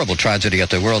for the horrible tragedy at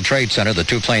the World Trade Center, the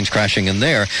two planes crashing in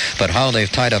there, but how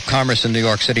they've tied up commerce in New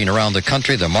York City and around the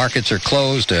country. The markets are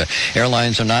closed,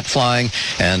 airlines are not flying,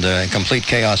 and complete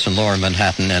chaos in Lower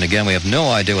Manhattan. And again, we have no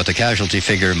idea what the casualty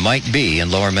figure might be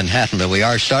in Lower Manhattan, but we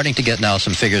are starting to get now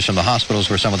some figures from the hospitals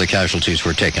where some of the casualties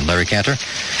were taken. Larry Cantor?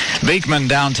 Beekman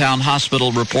Downtown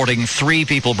Hospital reporting 3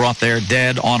 people brought there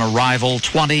dead on arrival,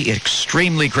 20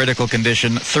 extremely critical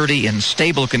condition, 30 in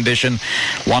stable condition,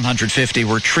 150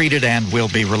 were treated and will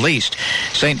be released.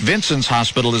 St. Vincent's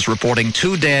Hospital is reporting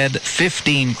 2 dead,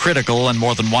 15 critical, and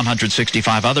more than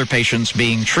 165 other patients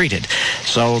being treated.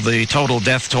 So the total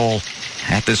death toll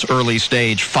at this early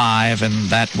stage, 5, and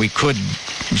that we could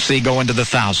see go into the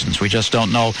thousands. We just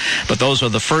don't know. But those are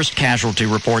the first casualty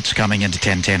reports coming into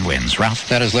 1010 Wins. Ralph?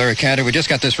 That is Larry Cantor. We just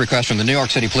got this request from the New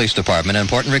York City Police Department. An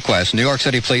important request. New York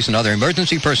City Police and other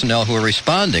emergency personnel who are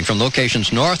responding from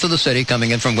locations north of the city,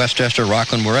 coming in from Westchester,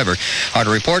 Rockland, wherever, are to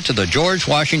report to the George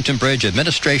Washington Bridge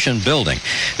Administration Building.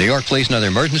 New York Police and other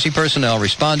emergency personnel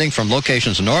responding from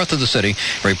locations north of the city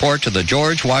report to the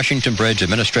George Washington Bridge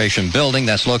Administration Building.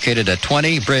 That's located at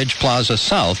 20 Bridge Plaza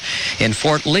South in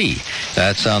Fort Lee.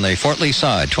 That's on the Fort Lee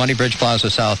side, 20 Bridge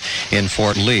Plaza South in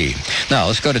Fort Lee. Now,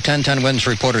 let's go to 1010 Wins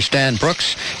reporter Stan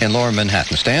Brooks in Lower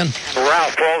Manhattan. Stan?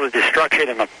 Ralph, all the destruction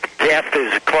and the death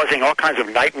is causing all kinds of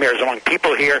nightmares among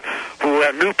people here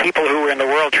who knew people who were in the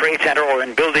World Trade Center or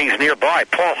in buildings nearby.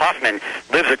 Paul Hoffman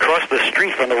lives across the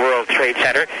street from the World Trade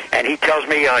Center, and he tells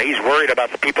me he's worried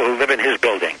about the people who live in his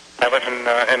building. I live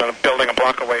in a building a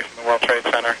block away from the World Trade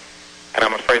Center, and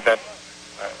I'm afraid that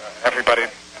everybody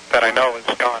that I know is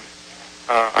gone.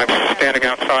 I was standing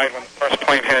outside when the first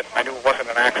plane hit. I knew it wasn't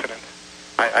an accident.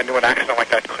 I knew an accident like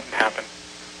that couldn't happen.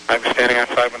 I was standing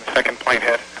outside when the second plane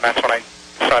hit, and that's when I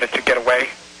decided to get away.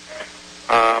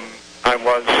 I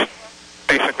was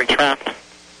basically trapped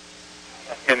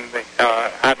in the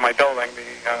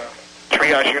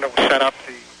triage unit was set up.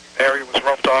 The area was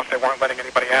roped off. They weren't letting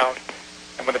anybody out.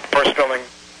 And when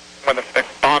the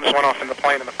bombs went off in the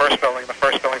plane in the first building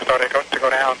started to go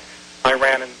down, I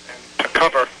ran and took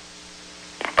cover.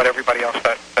 But everybody else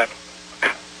that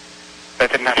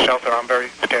didn't have shelter, I'm very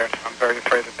scared. I'm very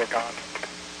afraid that they're gone.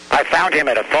 I found him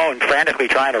at a phone frantically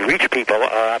trying to reach people,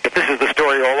 but this is the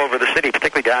story all over the city,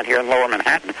 particularly down here in Lower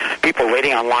Manhattan. People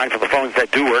waiting online for the phones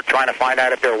that do work, trying to find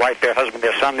out if their wife, their husband,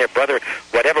 their son, their brother,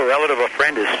 whatever relative or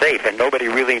friend is safe, and nobody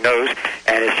really knows,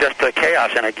 and it's just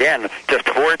chaos. And again, just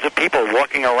hordes of people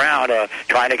walking around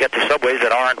trying to get to subways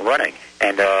that aren't running.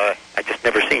 And I just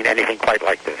never seen anything quite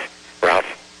like this. Ralph?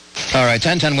 All right,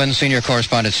 1010 Wins senior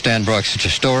correspondent Stan Brooks.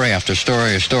 Just story after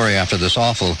story after this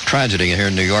awful tragedy here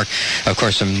in New York. Of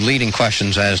course, some leading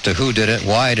questions as to who did it,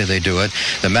 why did they do it.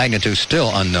 The magnitude still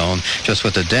unknown. Just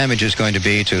what the damage is going to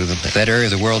be to that area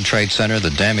of the World Trade Center, the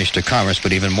damage to commerce,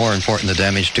 but even more important, the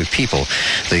damage to people.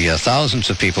 The thousands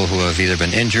of people who have either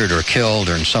been injured or killed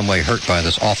or in some way hurt by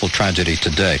this awful tragedy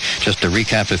today. Just to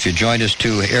recap, if you joined us,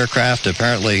 2 aircraft,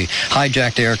 apparently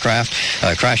hijacked aircraft,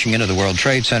 crashing into the World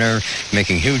Trade Center,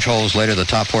 making huge holes. Later, the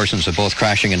top portions of both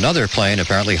crashing. Another plane,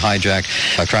 apparently hijacked,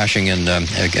 crashing in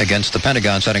against the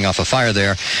Pentagon, setting off a fire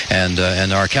there. And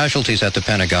there are casualties at the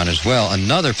Pentagon as well.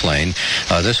 Another plane,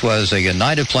 this was a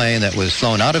United plane that was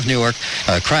flown out of Newark,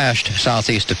 crashed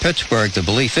southeast of Pittsburgh. The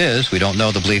belief is, we don't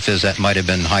know, the belief is that might have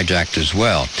been hijacked as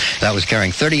well. That was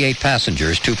carrying 38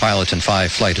 passengers, 2 pilots and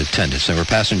 5 flight attendants. There were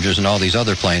passengers in all these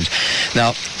other planes.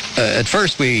 Now, at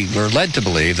first, we were led to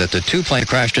believe that the 2 planes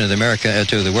crashed into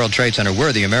the World Trade Center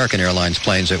were the American Airlines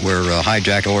planes that were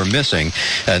hijacked or missing.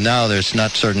 And now there's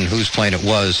not certain whose plane it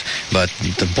was, but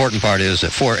the important part is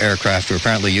that 4 aircraft were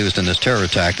apparently used in this terror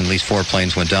attack, and at least 4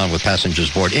 planes went down with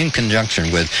passengers aboard in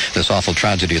conjunction with this awful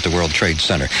tragedy at the World Trade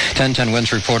Center. 1010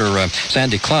 Wins reporter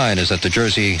Sandy Klein is at the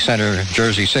Jersey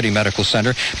City Medical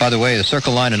Center. By the way, the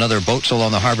Circle Line and other boats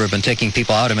along the harbor have been taking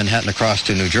people out of Manhattan across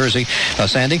to New Jersey.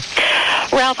 Sandy?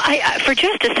 Ralph, for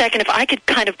just a second, if I could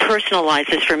kind of personalize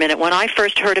this for a minute. When I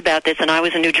first heard about this and I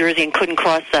was in New Jersey and couldn't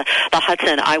cross the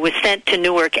Hudson, I was sent to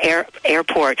Newark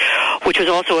Airport, which was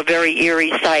also a very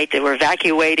eerie sight. They were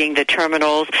evacuating the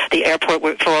terminals. The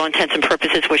airport, for all intents and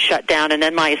purposes, was shut down. And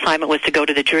then my assignment was to go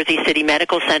to the Jersey City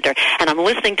Medical Center. And I'm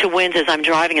listening to Winds as I'm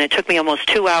driving, and it took me almost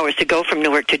 2 hours to go from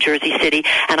Newark to Jersey City.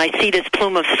 And I see this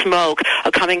plume of smoke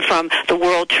coming from the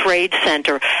World Trade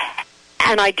Center.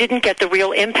 And I didn't get the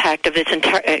real impact of this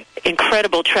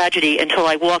incredible tragedy until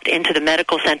I walked into the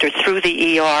medical center through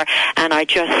the ER, and I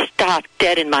just stopped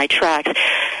dead in my tracks.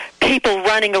 People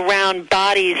running around,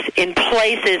 bodies in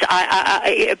places,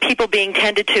 people being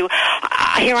tended to.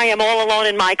 Here I am all alone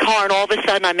in my car, and all of a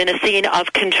sudden I'm in a scene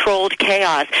of controlled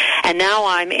chaos. And now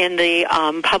I'm in the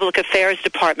Public Affairs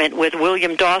Department with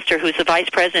William Doster, who's the Vice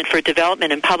President for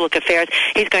Development and Public Affairs.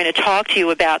 He's going to talk to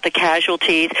you about the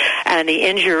casualties and the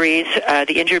injuries,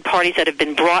 the injured parties that have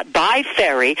been brought by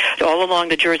ferry all along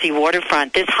the Jersey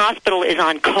waterfront. This hospital is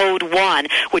on Code 1,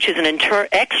 which is an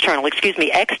external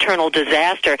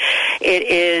disaster. It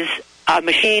is a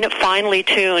machine finely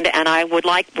tuned, and I would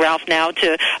like, Ralph, now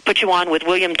to put you on with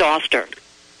William Doster.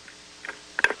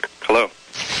 Hello.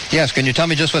 Yes, can you tell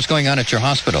me just what's going on at your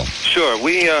hospital? Sure.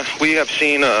 We have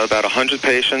seen about 100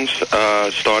 patients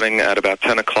starting at about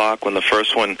 10 o'clock when the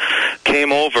first one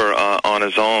came over on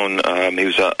his own. He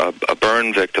was a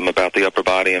burn victim about the upper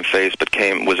body and face, but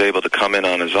was able to come in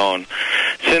on his own.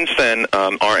 Since then,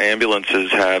 our ambulances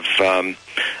have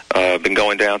been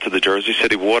going down to the Jersey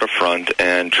City waterfront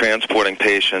and transporting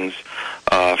patients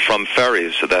from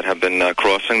ferries that have been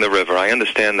crossing the river. I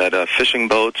understand that fishing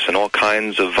boats and all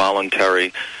kinds of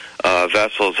voluntary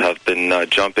vessels have been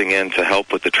jumping in to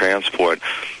help with the transport.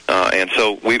 And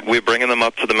so we're bringing them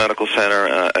up to the medical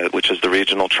center, which is the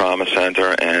regional trauma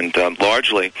center, and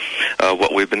largely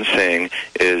what we've been seeing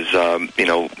is,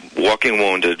 walking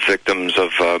wounded, victims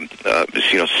of,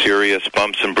 serious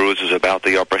bumps and bruises about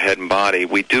the upper head and body.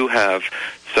 We do have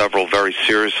several very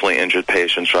seriously injured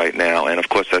patients right now, and of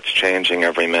course that's changing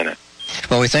every minute.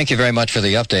 Well, we thank you very much for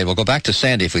the update. We'll go back to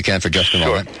Sandy if we can for just a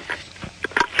moment.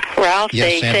 Ralph, yes,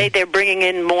 they Sandy? say they're bringing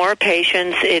in more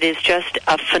patients. It is just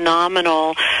a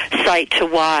phenomenal sight to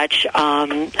watch,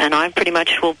 and I pretty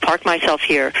much will park myself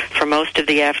here for most of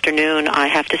the afternoon. I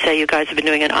have to say you guys have been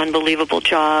doing an unbelievable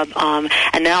job,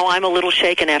 and now I'm a little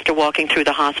shaken after walking through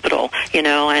the hospital,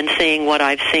 and seeing what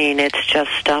I've seen. It's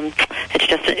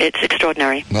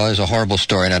extraordinary. Well, it's a horrible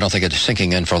story, and I don't think it's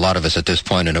sinking in for a lot of us at this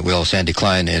point, and it will. Sandy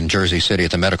Klein in Jersey City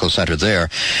at the medical center there.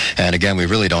 And again, we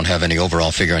really don't have any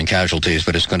overall figure in casualties,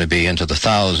 but it's going to be into the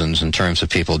thousands in terms of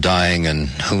people dying and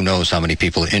who knows how many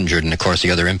people injured, and of course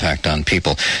the other impact on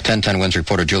people. 1010 Wins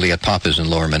reporter Juliet Pop is in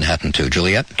Lower Manhattan too.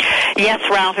 Juliet? Yes,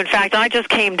 Ralph. In fact, I just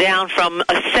came down from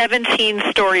a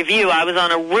 17-story view. I was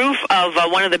on a roof of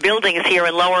one of the buildings here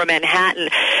in Lower Manhattan.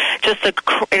 Just an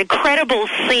incredible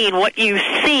scene. What you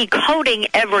see coating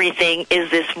everything is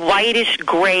this whitish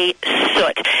gray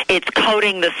soot. It's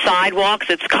coating the sidewalks.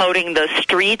 It's coating the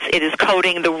streets. It is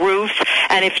coating the roofs.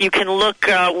 And if you can look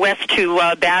west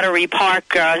to Battery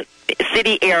Park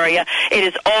City area, it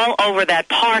is all over that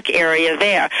park area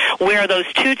there. Where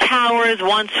those two towers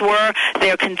once were,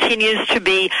 there continues to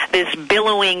be this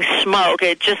billowing smoke.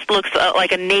 It just looks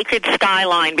like a naked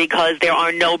skyline because there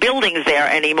are no buildings there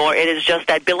anymore. It is just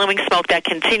that billowing smoke that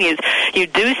continues. You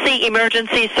do see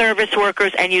emergency service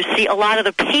workers, and you see a lot of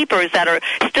the papers that are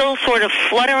still sort of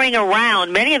fluttering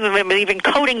around. Many of them are even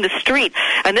coating the street.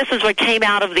 And this is what came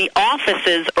out of the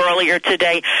offices earlier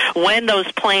today when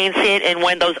those planes hit and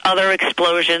when those other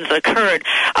explosions occurred.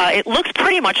 It looks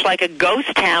pretty much like a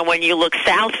ghost town when you look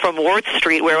south from Worth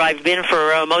Street, where I've been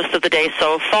for most of the day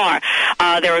so far.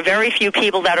 There are very few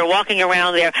people that are walking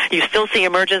around there. You still see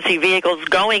emergency vehicles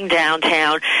going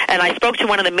downtown. And I spoke to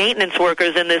one of the maintenance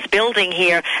workers in this building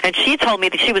here, and she told me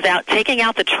that she was out taking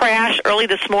out the trash early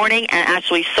this morning and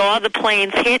actually saw the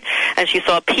planes hit, and she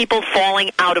saw people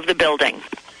falling out of the building.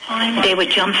 They were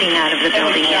jumping out of the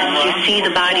building, yes. You see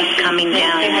the bodies coming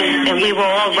down. And we were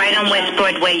all right on West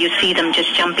Broadway. You see them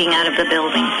just jumping out of the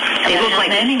building. They look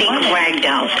like big rag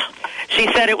dolls. She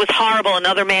said it was horrible.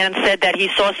 Another man said that he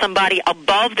saw somebody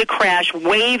above the crash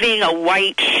waving a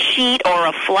white sheet or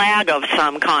a flag of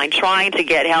some kind, trying to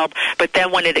get help. But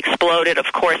then when it exploded, of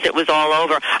course, it was all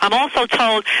over. I'm also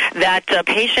told that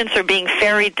patients are being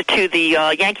ferried to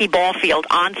the Yankee Ball Field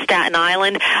on Staten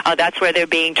Island. That's where they're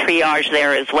being triaged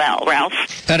there as well. Ralph?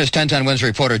 That is 1010 Wins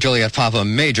reporter Juliet Pop. A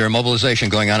major mobilization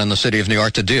going on in the city of New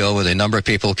York to deal with a number of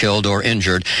people killed or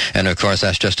injured. And, of course,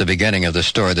 that's just the beginning of the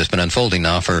story that's been unfolding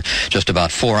now for just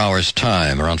about 4 hours'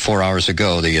 time. Around 4 hours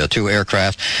ago, the two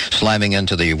aircraft slamming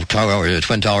into the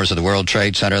Twin Towers of the World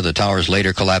Trade Center, the towers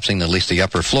later collapsing, at least the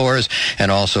upper floors, and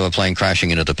also a plane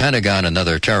crashing into the Pentagon,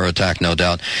 another terror attack, no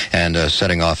doubt, and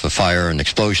setting off a fire, an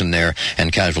explosion there,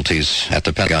 and casualties at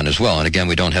the Pentagon as well. And again,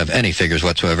 we don't have any figures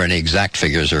whatsoever, any exact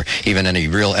figures, or even any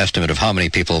real estimate of how many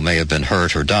people may have been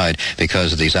hurt or died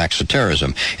because of these acts of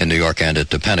terrorism in New York and at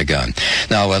the Pentagon.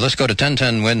 Now, let's go to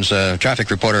 1010 Wins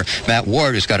traffic reporter Matt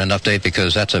Ward, who's got an update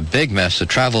because that's a big mess to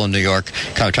travel in New York,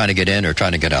 trying to get in or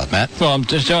trying to get out. Matt? Well, I'm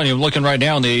just telling you, I'm looking right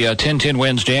now on the 1010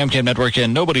 Wins Jam Cam Network,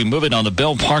 and nobody moving on the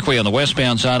Bell Parkway on the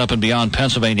westbound side up and beyond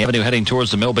Pennsylvania Avenue heading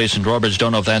towards the Mill Basin Drawbridge.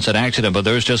 Don't know if that's an accident, but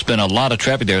there's just been a lot of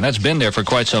traffic there, and that's been there for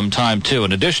quite some time, too.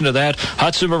 In addition to that,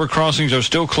 Hudson River crossings are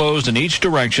still closed in each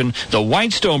direction. The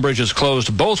Whitestone Bridge is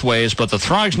closed both ways, but the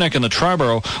Throgs Neck and the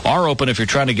Triborough are open if you're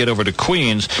trying to get over to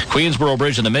Queens. Queensboro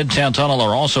Bridge and the Midtown Tunnel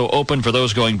are also open for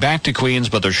those going back to Queens,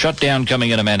 but they're shut down coming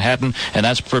into Manhattan, and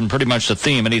that's pretty much the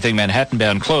theme. Anything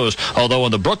Manhattan-bound closed, although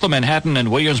on the Brooklyn, Manhattan,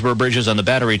 and Williamsburg bridges on the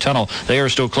Battery Tunnel, they are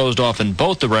still closed off in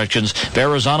both directions.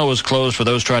 Verrazano is closed for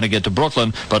those trying to get to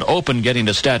Brooklyn, but open getting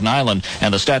to Staten Island,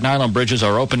 and the Staten Island bridges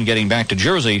are open getting back to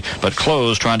Jersey, but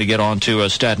closed trying to get on to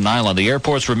Staten Island. The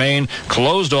airports remain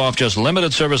closed off, just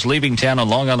limited service leaving town on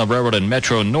Long Island Railroad and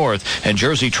Metro North, and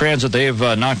Jersey Transit, they've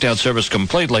knocked out service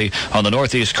completely on the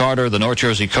Northeast Corridor, the North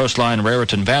Jersey Coastline,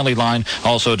 Raritan Valley Line,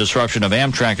 also disruption of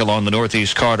Amtrak along the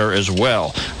Northeast Corridor as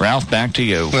well. Ralph, back to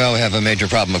you. Well, we have a major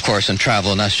problem, of course, in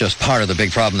travel, and that's just part of the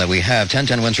big problem that we have.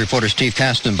 1010 Wins reporter Steve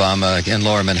Kastenbaum in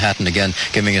Lower Manhattan again,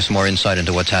 giving us more insight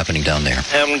into what's happening down there.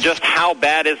 Just how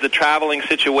bad is the traveling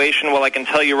situation? Well, I can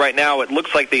tell you right now, it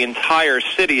looks like the entire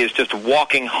city is just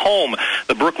walking home.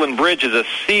 The Brooklyn Bridge is a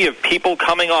sea of people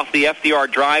coming off the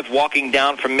FDR Drive, walking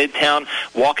down from Midtown,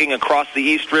 walking across the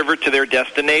East River to their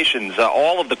destinations.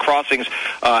 All of the crossings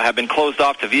have been closed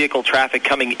off to vehicle traffic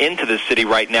coming into the city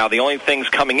right now. The only things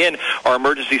coming in are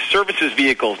emergency services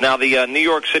vehicles. Now, the New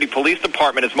York City Police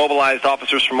Department has mobilized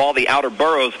officers from all the outer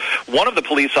boroughs. One of the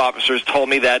police officers told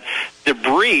me that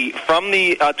debris from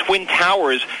the Twin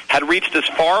Towers had reached as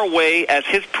far away as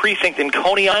his precinct in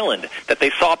Coney Island, that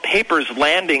they saw papers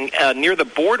landing near the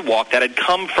boardwalk that had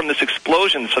come from this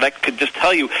explosion. So that could just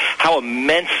tell you how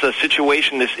immense a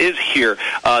situation this is here.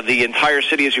 The entire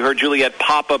city, as you heard Juliet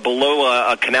Papa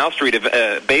below Canal Street,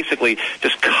 basically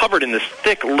just covered in this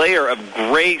thick layer of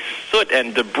gray soot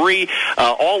and debris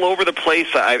all over the place.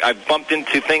 I've bumped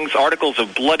into articles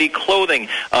of bloody clothing,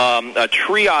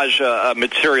 triage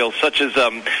materials such such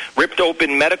as ripped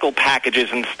open medical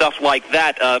packages and stuff like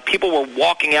that. People were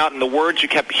walking out, and the words you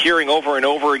kept hearing over and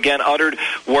over again uttered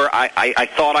were, I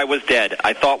thought I was dead.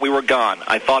 I thought we were gone.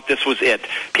 I thought this was it.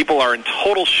 People are in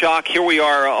total shock. Here we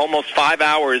are almost 5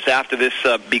 hours after this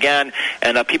began,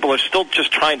 and people are still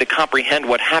just trying to comprehend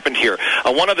what happened here.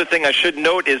 One other thing I should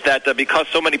note is that because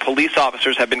so many police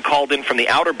officers have been called in from the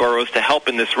outer boroughs to help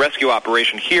in this rescue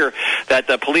operation here, that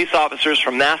police officers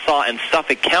from Nassau and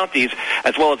Suffolk counties,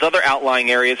 as well as other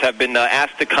outlying areas, have been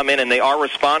asked to come in, and they are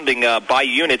responding by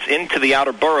units into the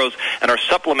outer boroughs and are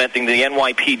supplementing the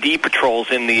NYPD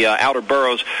patrols in the outer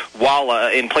boroughs while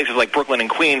in places like Brooklyn and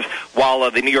Queens, while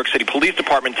the New York City Police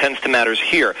Department tends to matters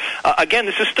here. Again,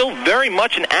 this is still very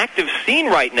much an active scene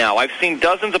right now. I've seen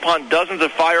dozens upon dozens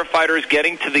of firefighters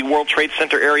getting to the World Trade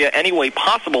Center area any way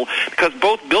possible because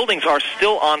both buildings are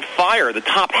still on fire. The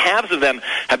top halves of them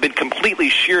have been completely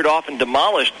sheared off and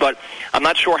demolished, but I'm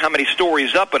not sure how many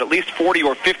stories up, but at least 40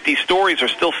 or 50 stories are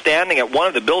still standing at one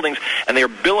of the buildings, and they are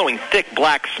billowing thick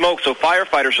black smoke. So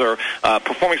firefighters are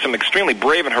performing some extremely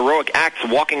brave and heroic acts,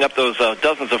 walking up those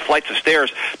dozens of flights of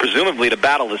stairs, presumably to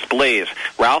battle this blaze.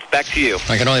 Ralph, back to you.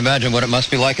 I can only imagine what it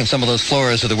must be like in some of those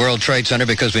floors of the World Trade Center,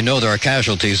 because we know there are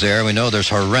casualties there. We know there's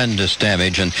horrendous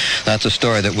damage, and that's a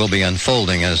story that will be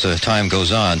unfolding as time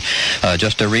goes on.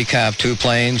 Just to recap, 2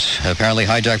 planes, apparently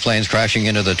hijacked planes, crashing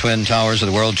into the twin towers of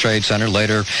the World Trade Center,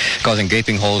 later causing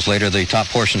gaping holes, later the top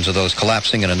portions of those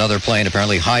collapsing, and another plane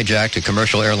apparently hijacked, a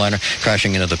commercial airliner,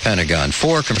 crashing into the Pentagon.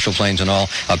 4 commercial planes in all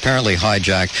apparently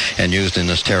hijacked and used in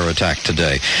this terror attack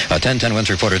today. 1010 Wins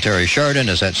reporter Terry Sheridan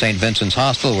is at St. Vincent's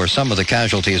Hospital, where some of the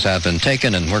casualties have been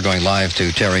taken, and we're going live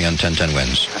to Terry on 1010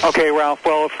 Wins. Okay, Ralph.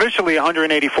 Well, officially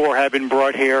 184 have been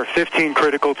brought here, 15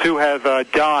 critical, 2 have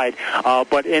died.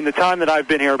 But in the time that I've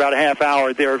been here, about a half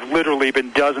hour, there have literally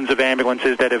been dozens of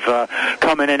ambulances that have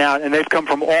come in and out, and they've come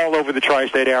from all over the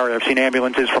tri-state area. I've seen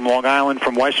ambulances from Long Island,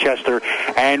 from Westchester,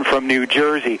 and from New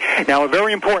Jersey. Now, a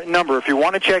very important number, if you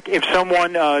want to check if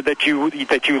someone that you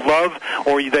love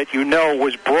or that you know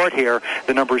was brought here,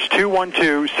 the number is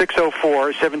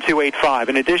 212-604-7285.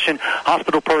 In addition,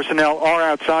 hospital personnel are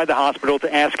outside the hospital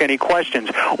to ask any questions.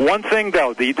 One thing,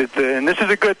 though, and this is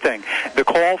a good thing, the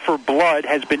call for blood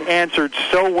has been answered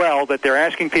so well that they're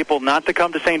asking people not to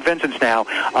come to St. Vincent's now,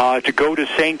 to go to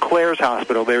St. Clair's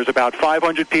Hospital. There's about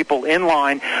 500 people in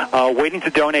line waiting to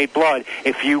donate blood.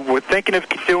 If you were thinking of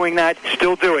doing that,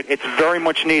 still do it. It's very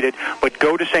much needed, but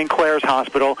go to St. Clair's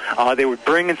Hospital. They would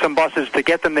bring in some buses to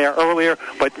get them there earlier,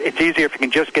 but it's easier if you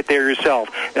can just get there yourself.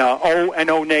 O and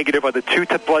O negative are the 2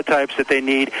 blood types that they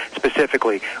need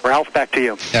specifically. Ralph, back to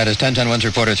you. That is 1010 Wins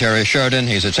reporter Terry Sheridan.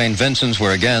 He's at St. Vincent's,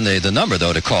 where, again, the number,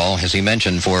 though, to call, as he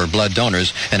mentioned, for blood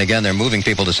donors, and again, they're moving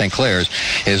people to St. Clair's,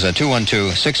 is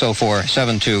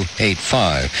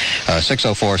 212-604-7285.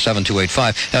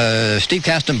 604-7285. Steve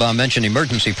Kastenbaum mentioned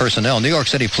emergency personnel. New York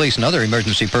City Police and other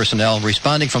emergency personnel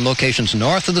responding from locations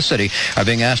north of the city are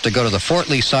being asked to go to the Fort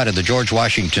Lee side of the George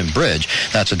Washington Bridge.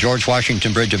 That's the George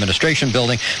Washington Bridge Administration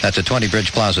Building. That's at 20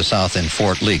 Bridge Plaza South in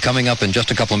Fort Lee. Coming up in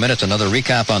just a couple of minutes, another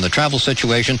recap on the travel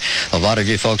situation. A lot of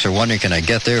you folks are wondering, can I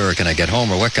get there or can I get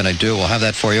home or what can I do? We'll have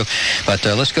that for you. But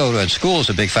let's go to schools,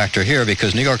 a big factor here,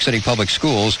 because New York City public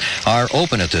schools are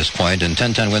open at this point, and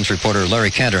 1010 Wins reporter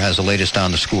Larry Cantor has the latest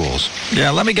on the schools.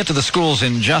 Yeah, let me get to the schools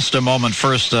in just a moment.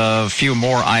 First, a few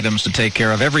more items to take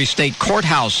care of. Every state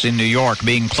courthouse in New York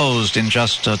being closed in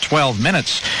just 12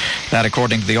 minutes. That,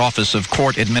 according to the Office of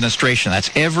Court Administration. That's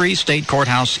every state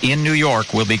courthouse in New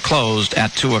York will be closed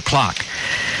at 2 o'clock.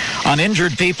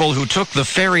 Uninjured people who took the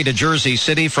ferry to Jersey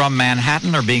City from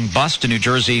Manhattan are being bused to New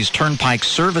Jersey's Turnpike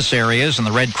service areas, and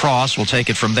the Red Cross will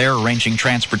take it from there, arranging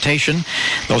transportation.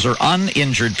 Those are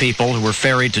uninjured people who were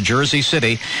ferried to Jersey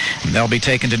City. They'll be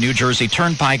taken to New Jersey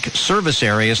Turnpike service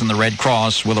areas, and the Red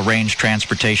Cross will arrange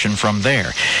transportation from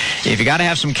there. If you got to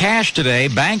have some cash today,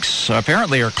 banks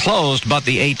apparently are closed, but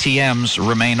the ATMs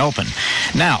remain open.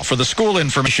 Now, for the school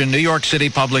information, New York City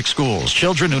Public Schools.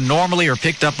 Children who normally are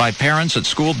picked up by parents at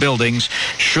school buildings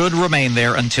should remain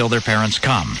there until their parents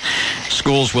come.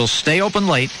 Schools will stay open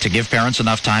late to give parents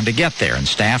enough time to get there, and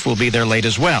staff will be there late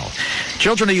as well.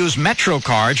 Children who use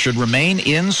MetroCard should remain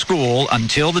in school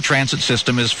until the transit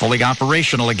system is fully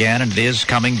operational again, and it is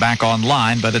coming back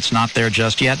online, but it's not there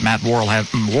just yet. Matt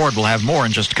Ward will have more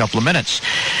in just a couple of minutes.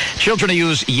 Children who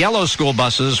use yellow school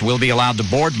buses will be allowed to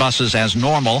board buses as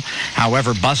normal.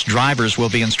 However, bus drivers will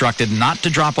be instructed not to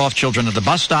drop off children at the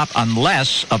bus stop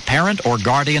unless a parent or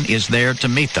guardian guardian is there to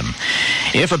meet them.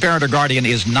 If a parent or guardian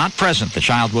is not present, the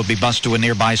child will be bused to a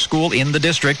nearby school in the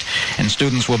district, and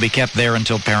students will be kept there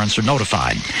until parents are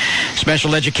notified.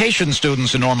 Special education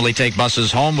students who normally take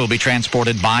buses home will be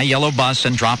transported by yellow bus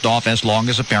and dropped off as long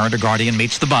as a parent or guardian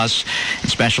meets the bus. And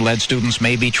special ed students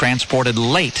may be transported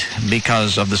late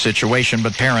because of the situation,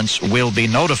 but parents will be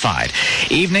notified.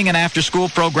 Evening and after-school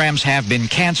programs have been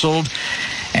canceled,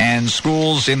 and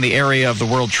schools in the area of the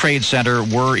World Trade Center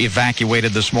were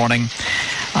evacuated this morning.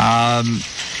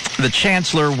 The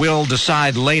chancellor will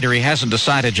decide later. He hasn't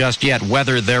decided just yet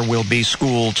whether there will be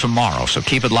school tomorrow. So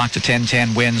keep it locked to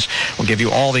 1010 Wins. We'll give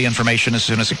you all the information as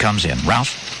soon as it comes in.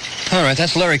 Ralph? All right,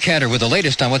 that's Larry Cantor with the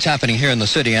latest on what's happening here in the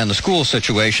city and the school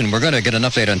situation. We're going to get an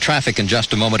update on traffic in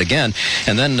just a moment again,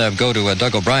 and then go to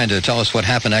Doug O'Brien to tell us what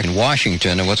happened in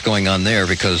Washington and what's going on there,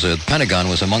 because the Pentagon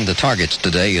was among the targets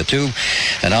today, too.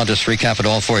 And I'll just recap it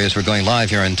all for you as we're going live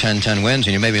here on 1010 Wins,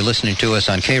 and you may be listening to us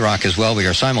on K-Rock as well. We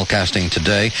are simulcasting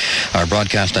today our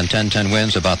broadcast on 1010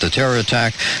 Wins about the terror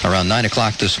attack around 9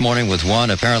 o'clock this morning, with one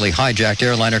apparently hijacked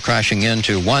airliner crashing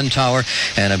into one tower,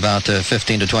 and about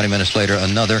 15 to 20 minutes later,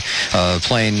 another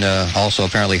plane also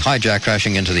apparently hijacked,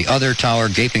 crashing into the other tower,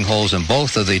 gaping holes in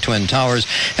both of the twin towers,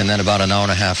 and then about an hour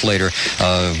and a half later,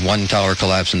 one tower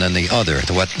collapsed and then the other,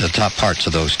 the top parts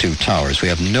of those two towers. We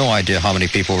have no idea how many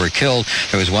people were killed.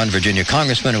 There was one Virginia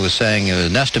congressman who was saying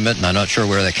an estimate, and I'm not sure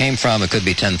where that came from. It could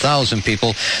be 10,000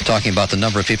 people, talking about the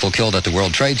number of people killed at the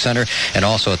World Trade Center and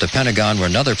also at the Pentagon, where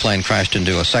another plane crashed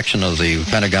into a section of the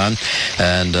Pentagon,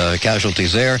 and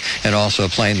casualties there, and also a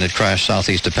plane that crashed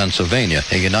southeast of Pennsylvania,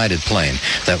 a United plane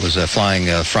that was flying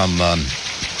from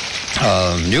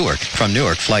Newark,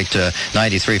 flight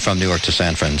 93 from Newark to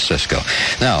San Francisco.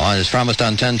 Now, as promised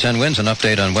on 1010 Wins, an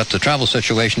update on what the travel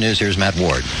situation is. Here's Matt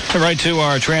Ward. Right to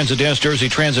our transit desk. Jersey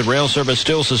Transit rail service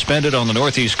still suspended on the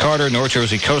Northeast Carter, North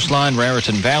Jersey coastline,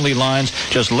 Raritan Valley lines.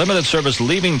 Just limited service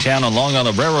leaving town along on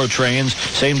the railroad trains.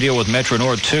 Same deal with Metro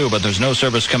North too, but there's no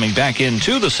service coming back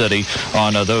into the city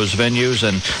on those venues,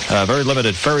 and very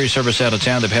limited ferry service out of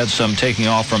town. They've had some taking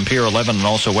off from Pier 11 and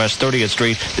also West 30th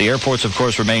Street. The airports, of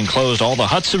course, remain closed. All the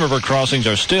Hudson River crossings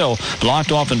are still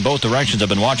blocked off in both directions. I've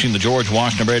been watching the George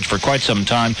Washington Bridge for quite some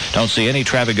time. Don't see any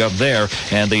traffic up there.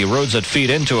 And the roads that feed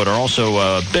into it are also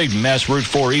a big mess. Route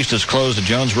 4 East is closed at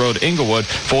Jones Road, Inglewood.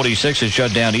 46 is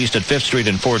shut down east at 5th Street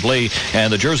and Fort Lee.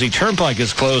 And the Jersey Turnpike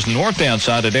is closed northbound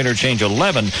side at Interchange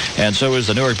 11. And so is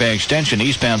the Newark Bay Extension.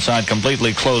 Eastbound side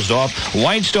completely closed off.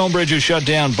 Whitestone Bridge is shut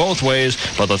down both ways,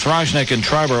 but the Throshneck and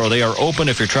Triborough, they are open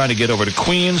if you're trying to get over to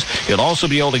Queens. You'll also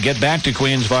be able to get back to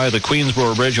Queens via the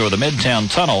Queensboro Bridge or the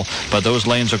Midtown Tunnel, but those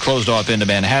lanes are closed off into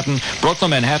Manhattan.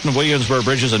 Brooklyn, Manhattan, Williamsburg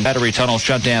Bridges and Battery Tunnel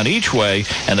shut down each way,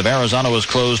 and the Verrazano is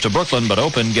closed to Brooklyn, but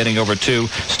open getting over to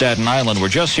Staten Island. We're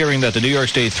just hearing that the New York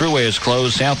State Thruway is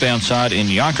closed southbound side in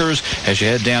Yonkers as you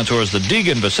head down towards the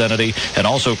Deegan vicinity, and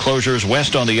also closures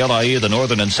west on the LIE, the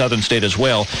northern and southern state as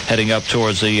well, heading up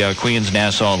towards the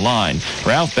Queens-Nassau line.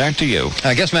 Ralph, back to you.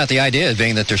 I guess, Matt, the idea is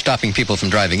being that they're stopping people from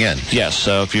driving in. Yes,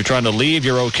 if you're trying to leave,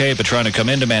 you're okay, but trying to come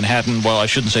into Manhattan, well, I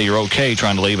shouldn't say you're okay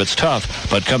trying to leave. It's tough,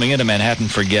 but coming into Manhattan,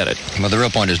 forget it. Well, the real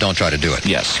point is don't try to do it.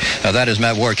 Yes. That is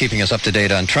Matt Ward keeping us up to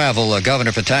date on travel.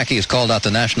 Governor Pataki has called out the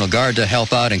National Guard to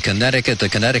help out in Connecticut. The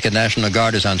Connecticut National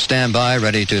Guard is on standby,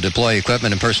 ready to deploy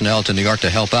equipment and personnel to New York to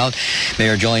help out.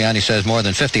 Mayor Giuliani says more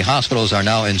than 50 hospitals are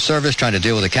now in service trying to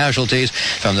deal with the casualties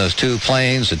from those two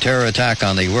planes, the terror attack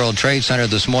on the World Trade Center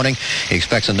this morning. He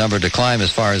expects the number to climb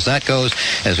as far as that goes.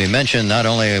 As we mentioned, not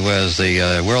only was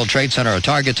the World Trade Center a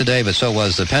target today, but so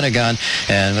was the Pentagon.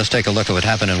 And let's take a look at what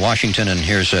happened in Washington. And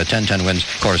here's 1010 Wins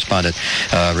correspondent,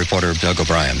 reporter Doug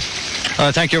O'Brien.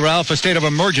 Thank you, Ralph. A state of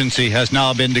emergency has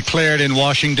now been declared in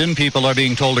Washington. People are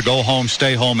being told to go home,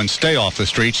 and stay off the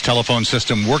streets. Telephone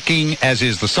system working, as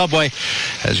is the subway.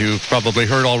 As you've probably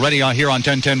heard already here on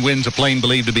 1010 Wins, a plane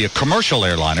believed to be a commercial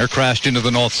airliner crashed into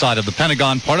the north side of the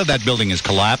Pentagon. Part of that building is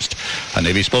collapsed. A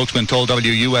Navy spokesman told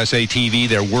WUSA-TV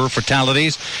there were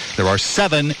fatalities. There are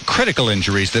 7 critical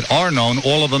injuries that are known,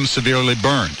 all of them severely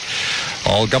burned.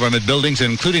 All government buildings,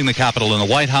 including the Capitol and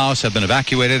the White House, have been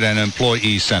evacuated and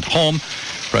employees sent home.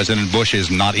 President Bush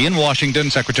is not in Washington.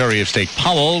 Secretary of State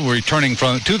Powell returning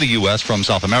to the U.S. from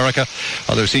South America.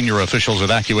 Other senior officials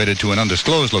evacuated to an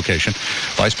undisclosed location.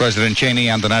 Vice President Cheney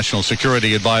and the National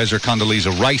Security Advisor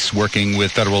Condoleezza Rice working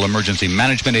with Federal Emergency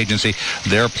Management Agency.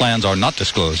 Their plans are not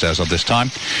disclosed as of this time.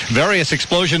 Various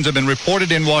explosions have been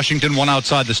reported in Washington, one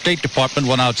outside the State Department,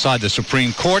 one outside the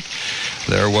Supreme Court.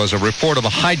 There was a report of a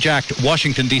hijacked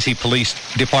Washington, D.C. Police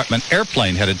Department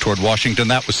airplane headed toward Washington.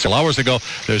 That was still hours ago.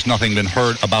 There's nothing been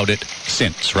heard about it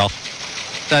since.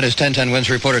 Ralph? That is 1010 Wins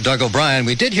reporter Doug O'Brien.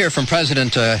 We did hear from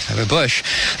President Bush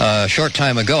a short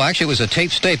time ago. Actually, it was a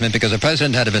taped statement because the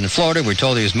president had been in Florida. We're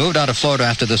told he was moved out of Florida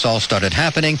after this all started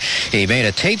happening. He made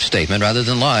a taped statement rather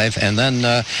than live and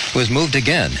then was moved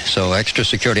again. So extra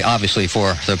security, obviously,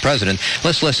 for the president.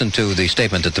 Let's listen to the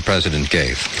statement that the president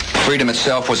gave. Freedom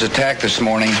itself was attacked this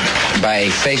morning by a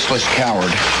faceless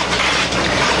coward,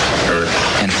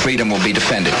 and freedom will be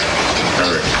defended.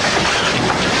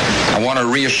 I want to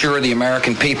reassure the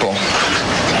American people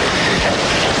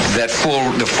that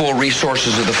the full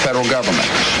resources of the federal government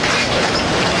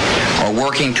are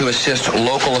working to assist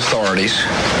local authorities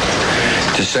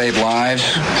to save lives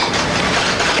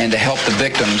and to help the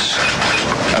victims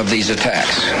of these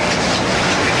attacks.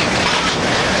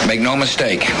 Make no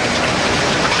mistake,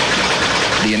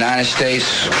 the United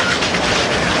States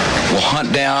will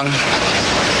hunt down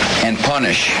and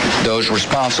punish those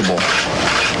responsible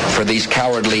for these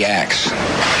cowardly acts.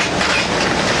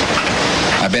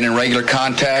 I've been in regular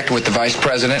contact with the Vice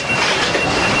President,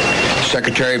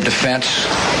 Secretary of Defense,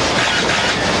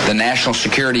 the National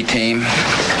Security Team,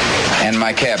 and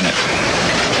my cabinet.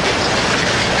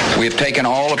 We have taken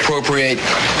all appropriate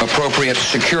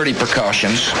security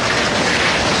precautions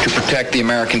to protect the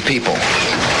American people.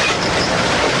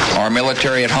 Our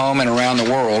military at home and around the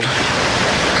world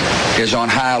is on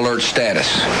high alert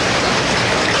status,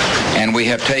 and we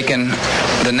have taken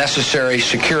the necessary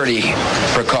security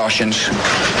precautions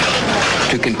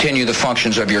to continue the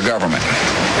functions of your government.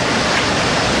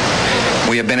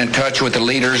 We have been in touch with the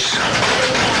leaders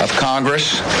of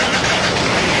Congress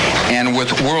and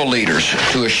with world leaders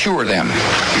to assure them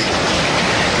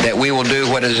that we will do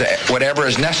whatever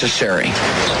is necessary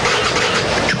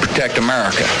to protect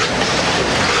America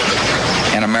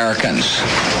and Americans.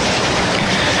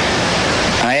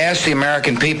 I ask the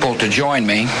American people to join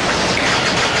me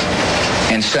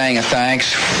in saying a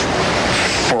thanks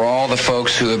for all the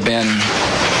folks who have been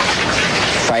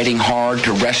fighting hard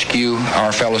to rescue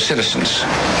our fellow citizens,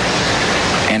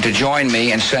 and to join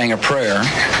me in saying a prayer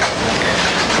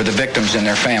for the victims and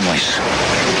their families.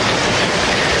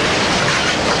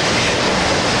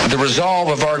 The resolve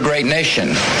of our great nation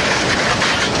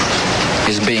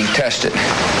is being tested,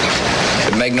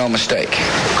 but make no mistake,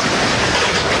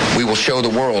 we will show the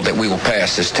world that we will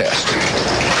pass this test.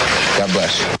 God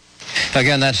bless.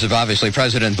 Again, that's obviously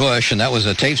President Bush, and that was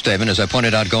a tape statement, as I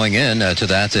pointed out going in to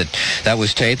that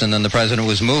was taped, and then the president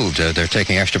was moved. They're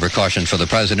taking extra precautions for the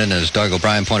president. As Doug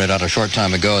O'Brien pointed out a short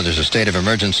time ago, there's a state of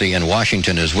emergency in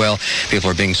Washington as well. People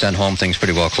are being sent home. Things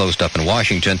pretty well closed up in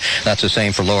Washington. That's the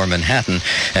same for Lower Manhattan,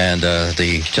 and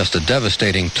just a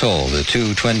devastating toll. The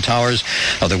two twin towers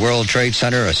of the World Trade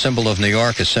Center, a symbol of New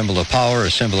York, a symbol of power,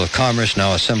 a symbol of commerce,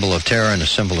 now a symbol of terror and a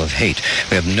symbol of hate.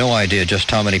 We have no idea just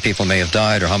how many people may have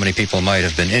died or how many people might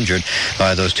have been injured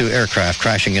by those two aircraft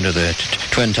crashing into the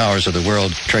twin towers of the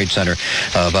World Trade Center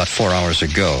about 4 hours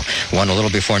ago. One a little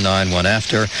before 9, one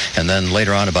after, and then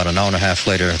later on, about an hour and a half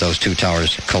later, those two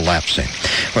towers collapsing.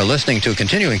 We're listening to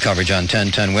continuing coverage on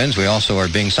 1010 Wins. We also are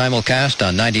being simulcast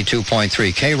on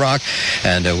 92.3 K-Rock,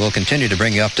 and we'll continue to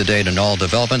bring you up to date on all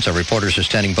developments. Our reporters are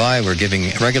standing by. We're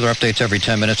giving regular updates every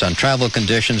 10 minutes on travel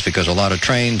conditions because a lot of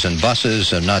trains and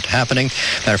buses are not happening.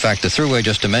 Matter of fact, the thruway,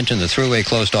 just to mention, the thruway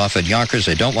closed off at Yonkers.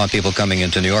 They don't want people coming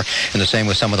into New York, and the same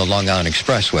with some of the Long Island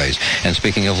expressways. And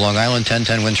speaking of Long Island,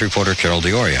 1010 Wins reporter Carol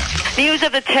D'Oria. News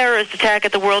of the terrorist attack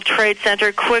at the World Trade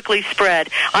Center quickly spread.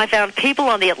 I found people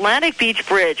on the Atlantic Beach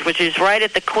Bridge, which is right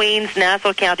at the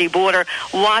Queens-Nassau County border,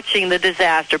 watching the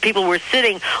disaster. People were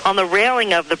sitting on the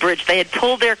railing of the bridge. They had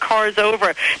pulled their cars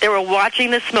over. They were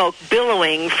watching the smoke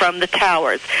billowing from the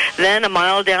towers. Then, a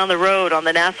mile down the road on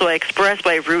the Nassau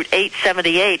Expressway, Route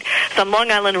 878, some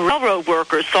Long Island Railroad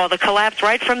workers saw the collapse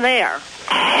right from there.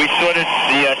 We saw the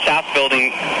south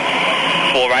building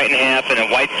fall right in half and a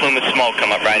white plume of smoke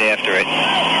come up right after it.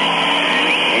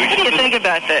 What do you think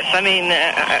about this? I mean,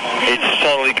 it's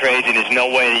totally crazy. There's no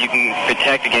way that you can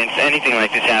protect against anything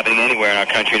like this happening anywhere in our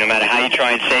country, no matter how you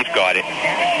try and safeguard it.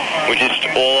 We're just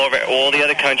all over all the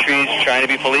other countries trying to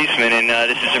be policemen, and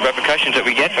this is the repercussions that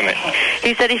we get from it.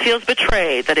 He said he feels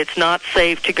betrayed, that it's not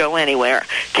safe to go anywhere.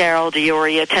 Carol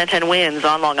D'Oria, 1010 Wins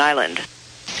on Long Island.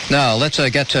 Now, let's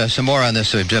get some more on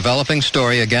this developing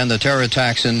story. Again, the terror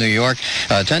attacks in New York.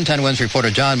 1010 Wins reporter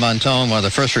John Montone, one of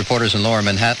the first reporters in Lower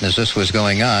Manhattan as this was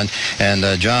going on. And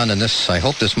John, and this, I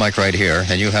hope this mic right here,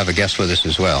 and you have a guest with us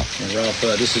as well. Ralph,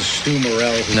 this is Stu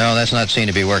Morrell. No, that's not seen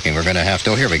to be working. We're going to have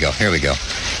to... Oh, here we go.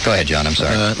 Go ahead, John. I'm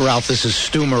sorry. Ralph, this is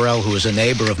Stu Morrell, who is a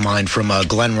neighbor of mine from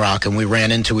Glen Rock, and we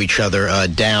ran into each other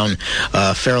down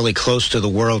fairly close to the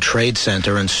World Trade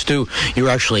Center. And Stu, you were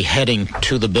actually heading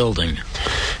to the building.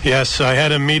 Yes, I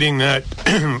had a meeting that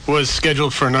was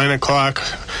scheduled for 9 o'clock.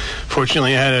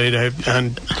 Fortunately, I had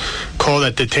a call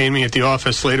that detained me at the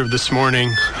office later this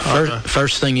morning.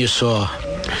 First thing you saw?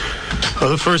 Well,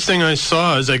 the first thing I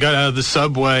saw as I got out of the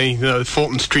subway, the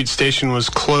Fulton Street station was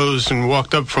closed, and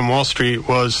walked up from Wall Street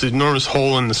was an enormous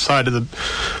hole in the side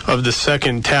of the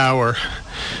second tower,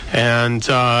 and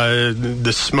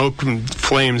the smoke and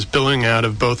flames billowing out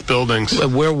of both buildings.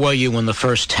 Where were you when the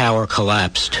first tower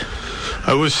collapsed?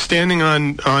 I was standing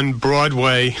on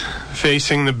Broadway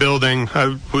facing the building.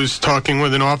 I was talking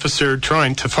with an officer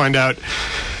trying to find out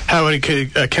how I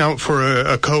could account for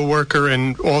a coworker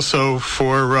and also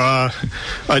for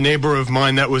a neighbor of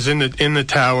mine that was in the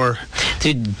tower.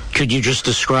 Could you just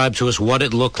describe to us what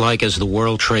it looked like as the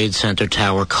World Trade Center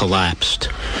tower collapsed?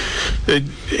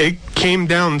 It came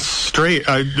down straight.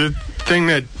 The thing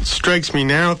that strikes me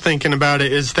now thinking about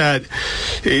it is that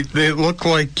it looked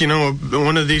like,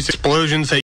 one of these explosions that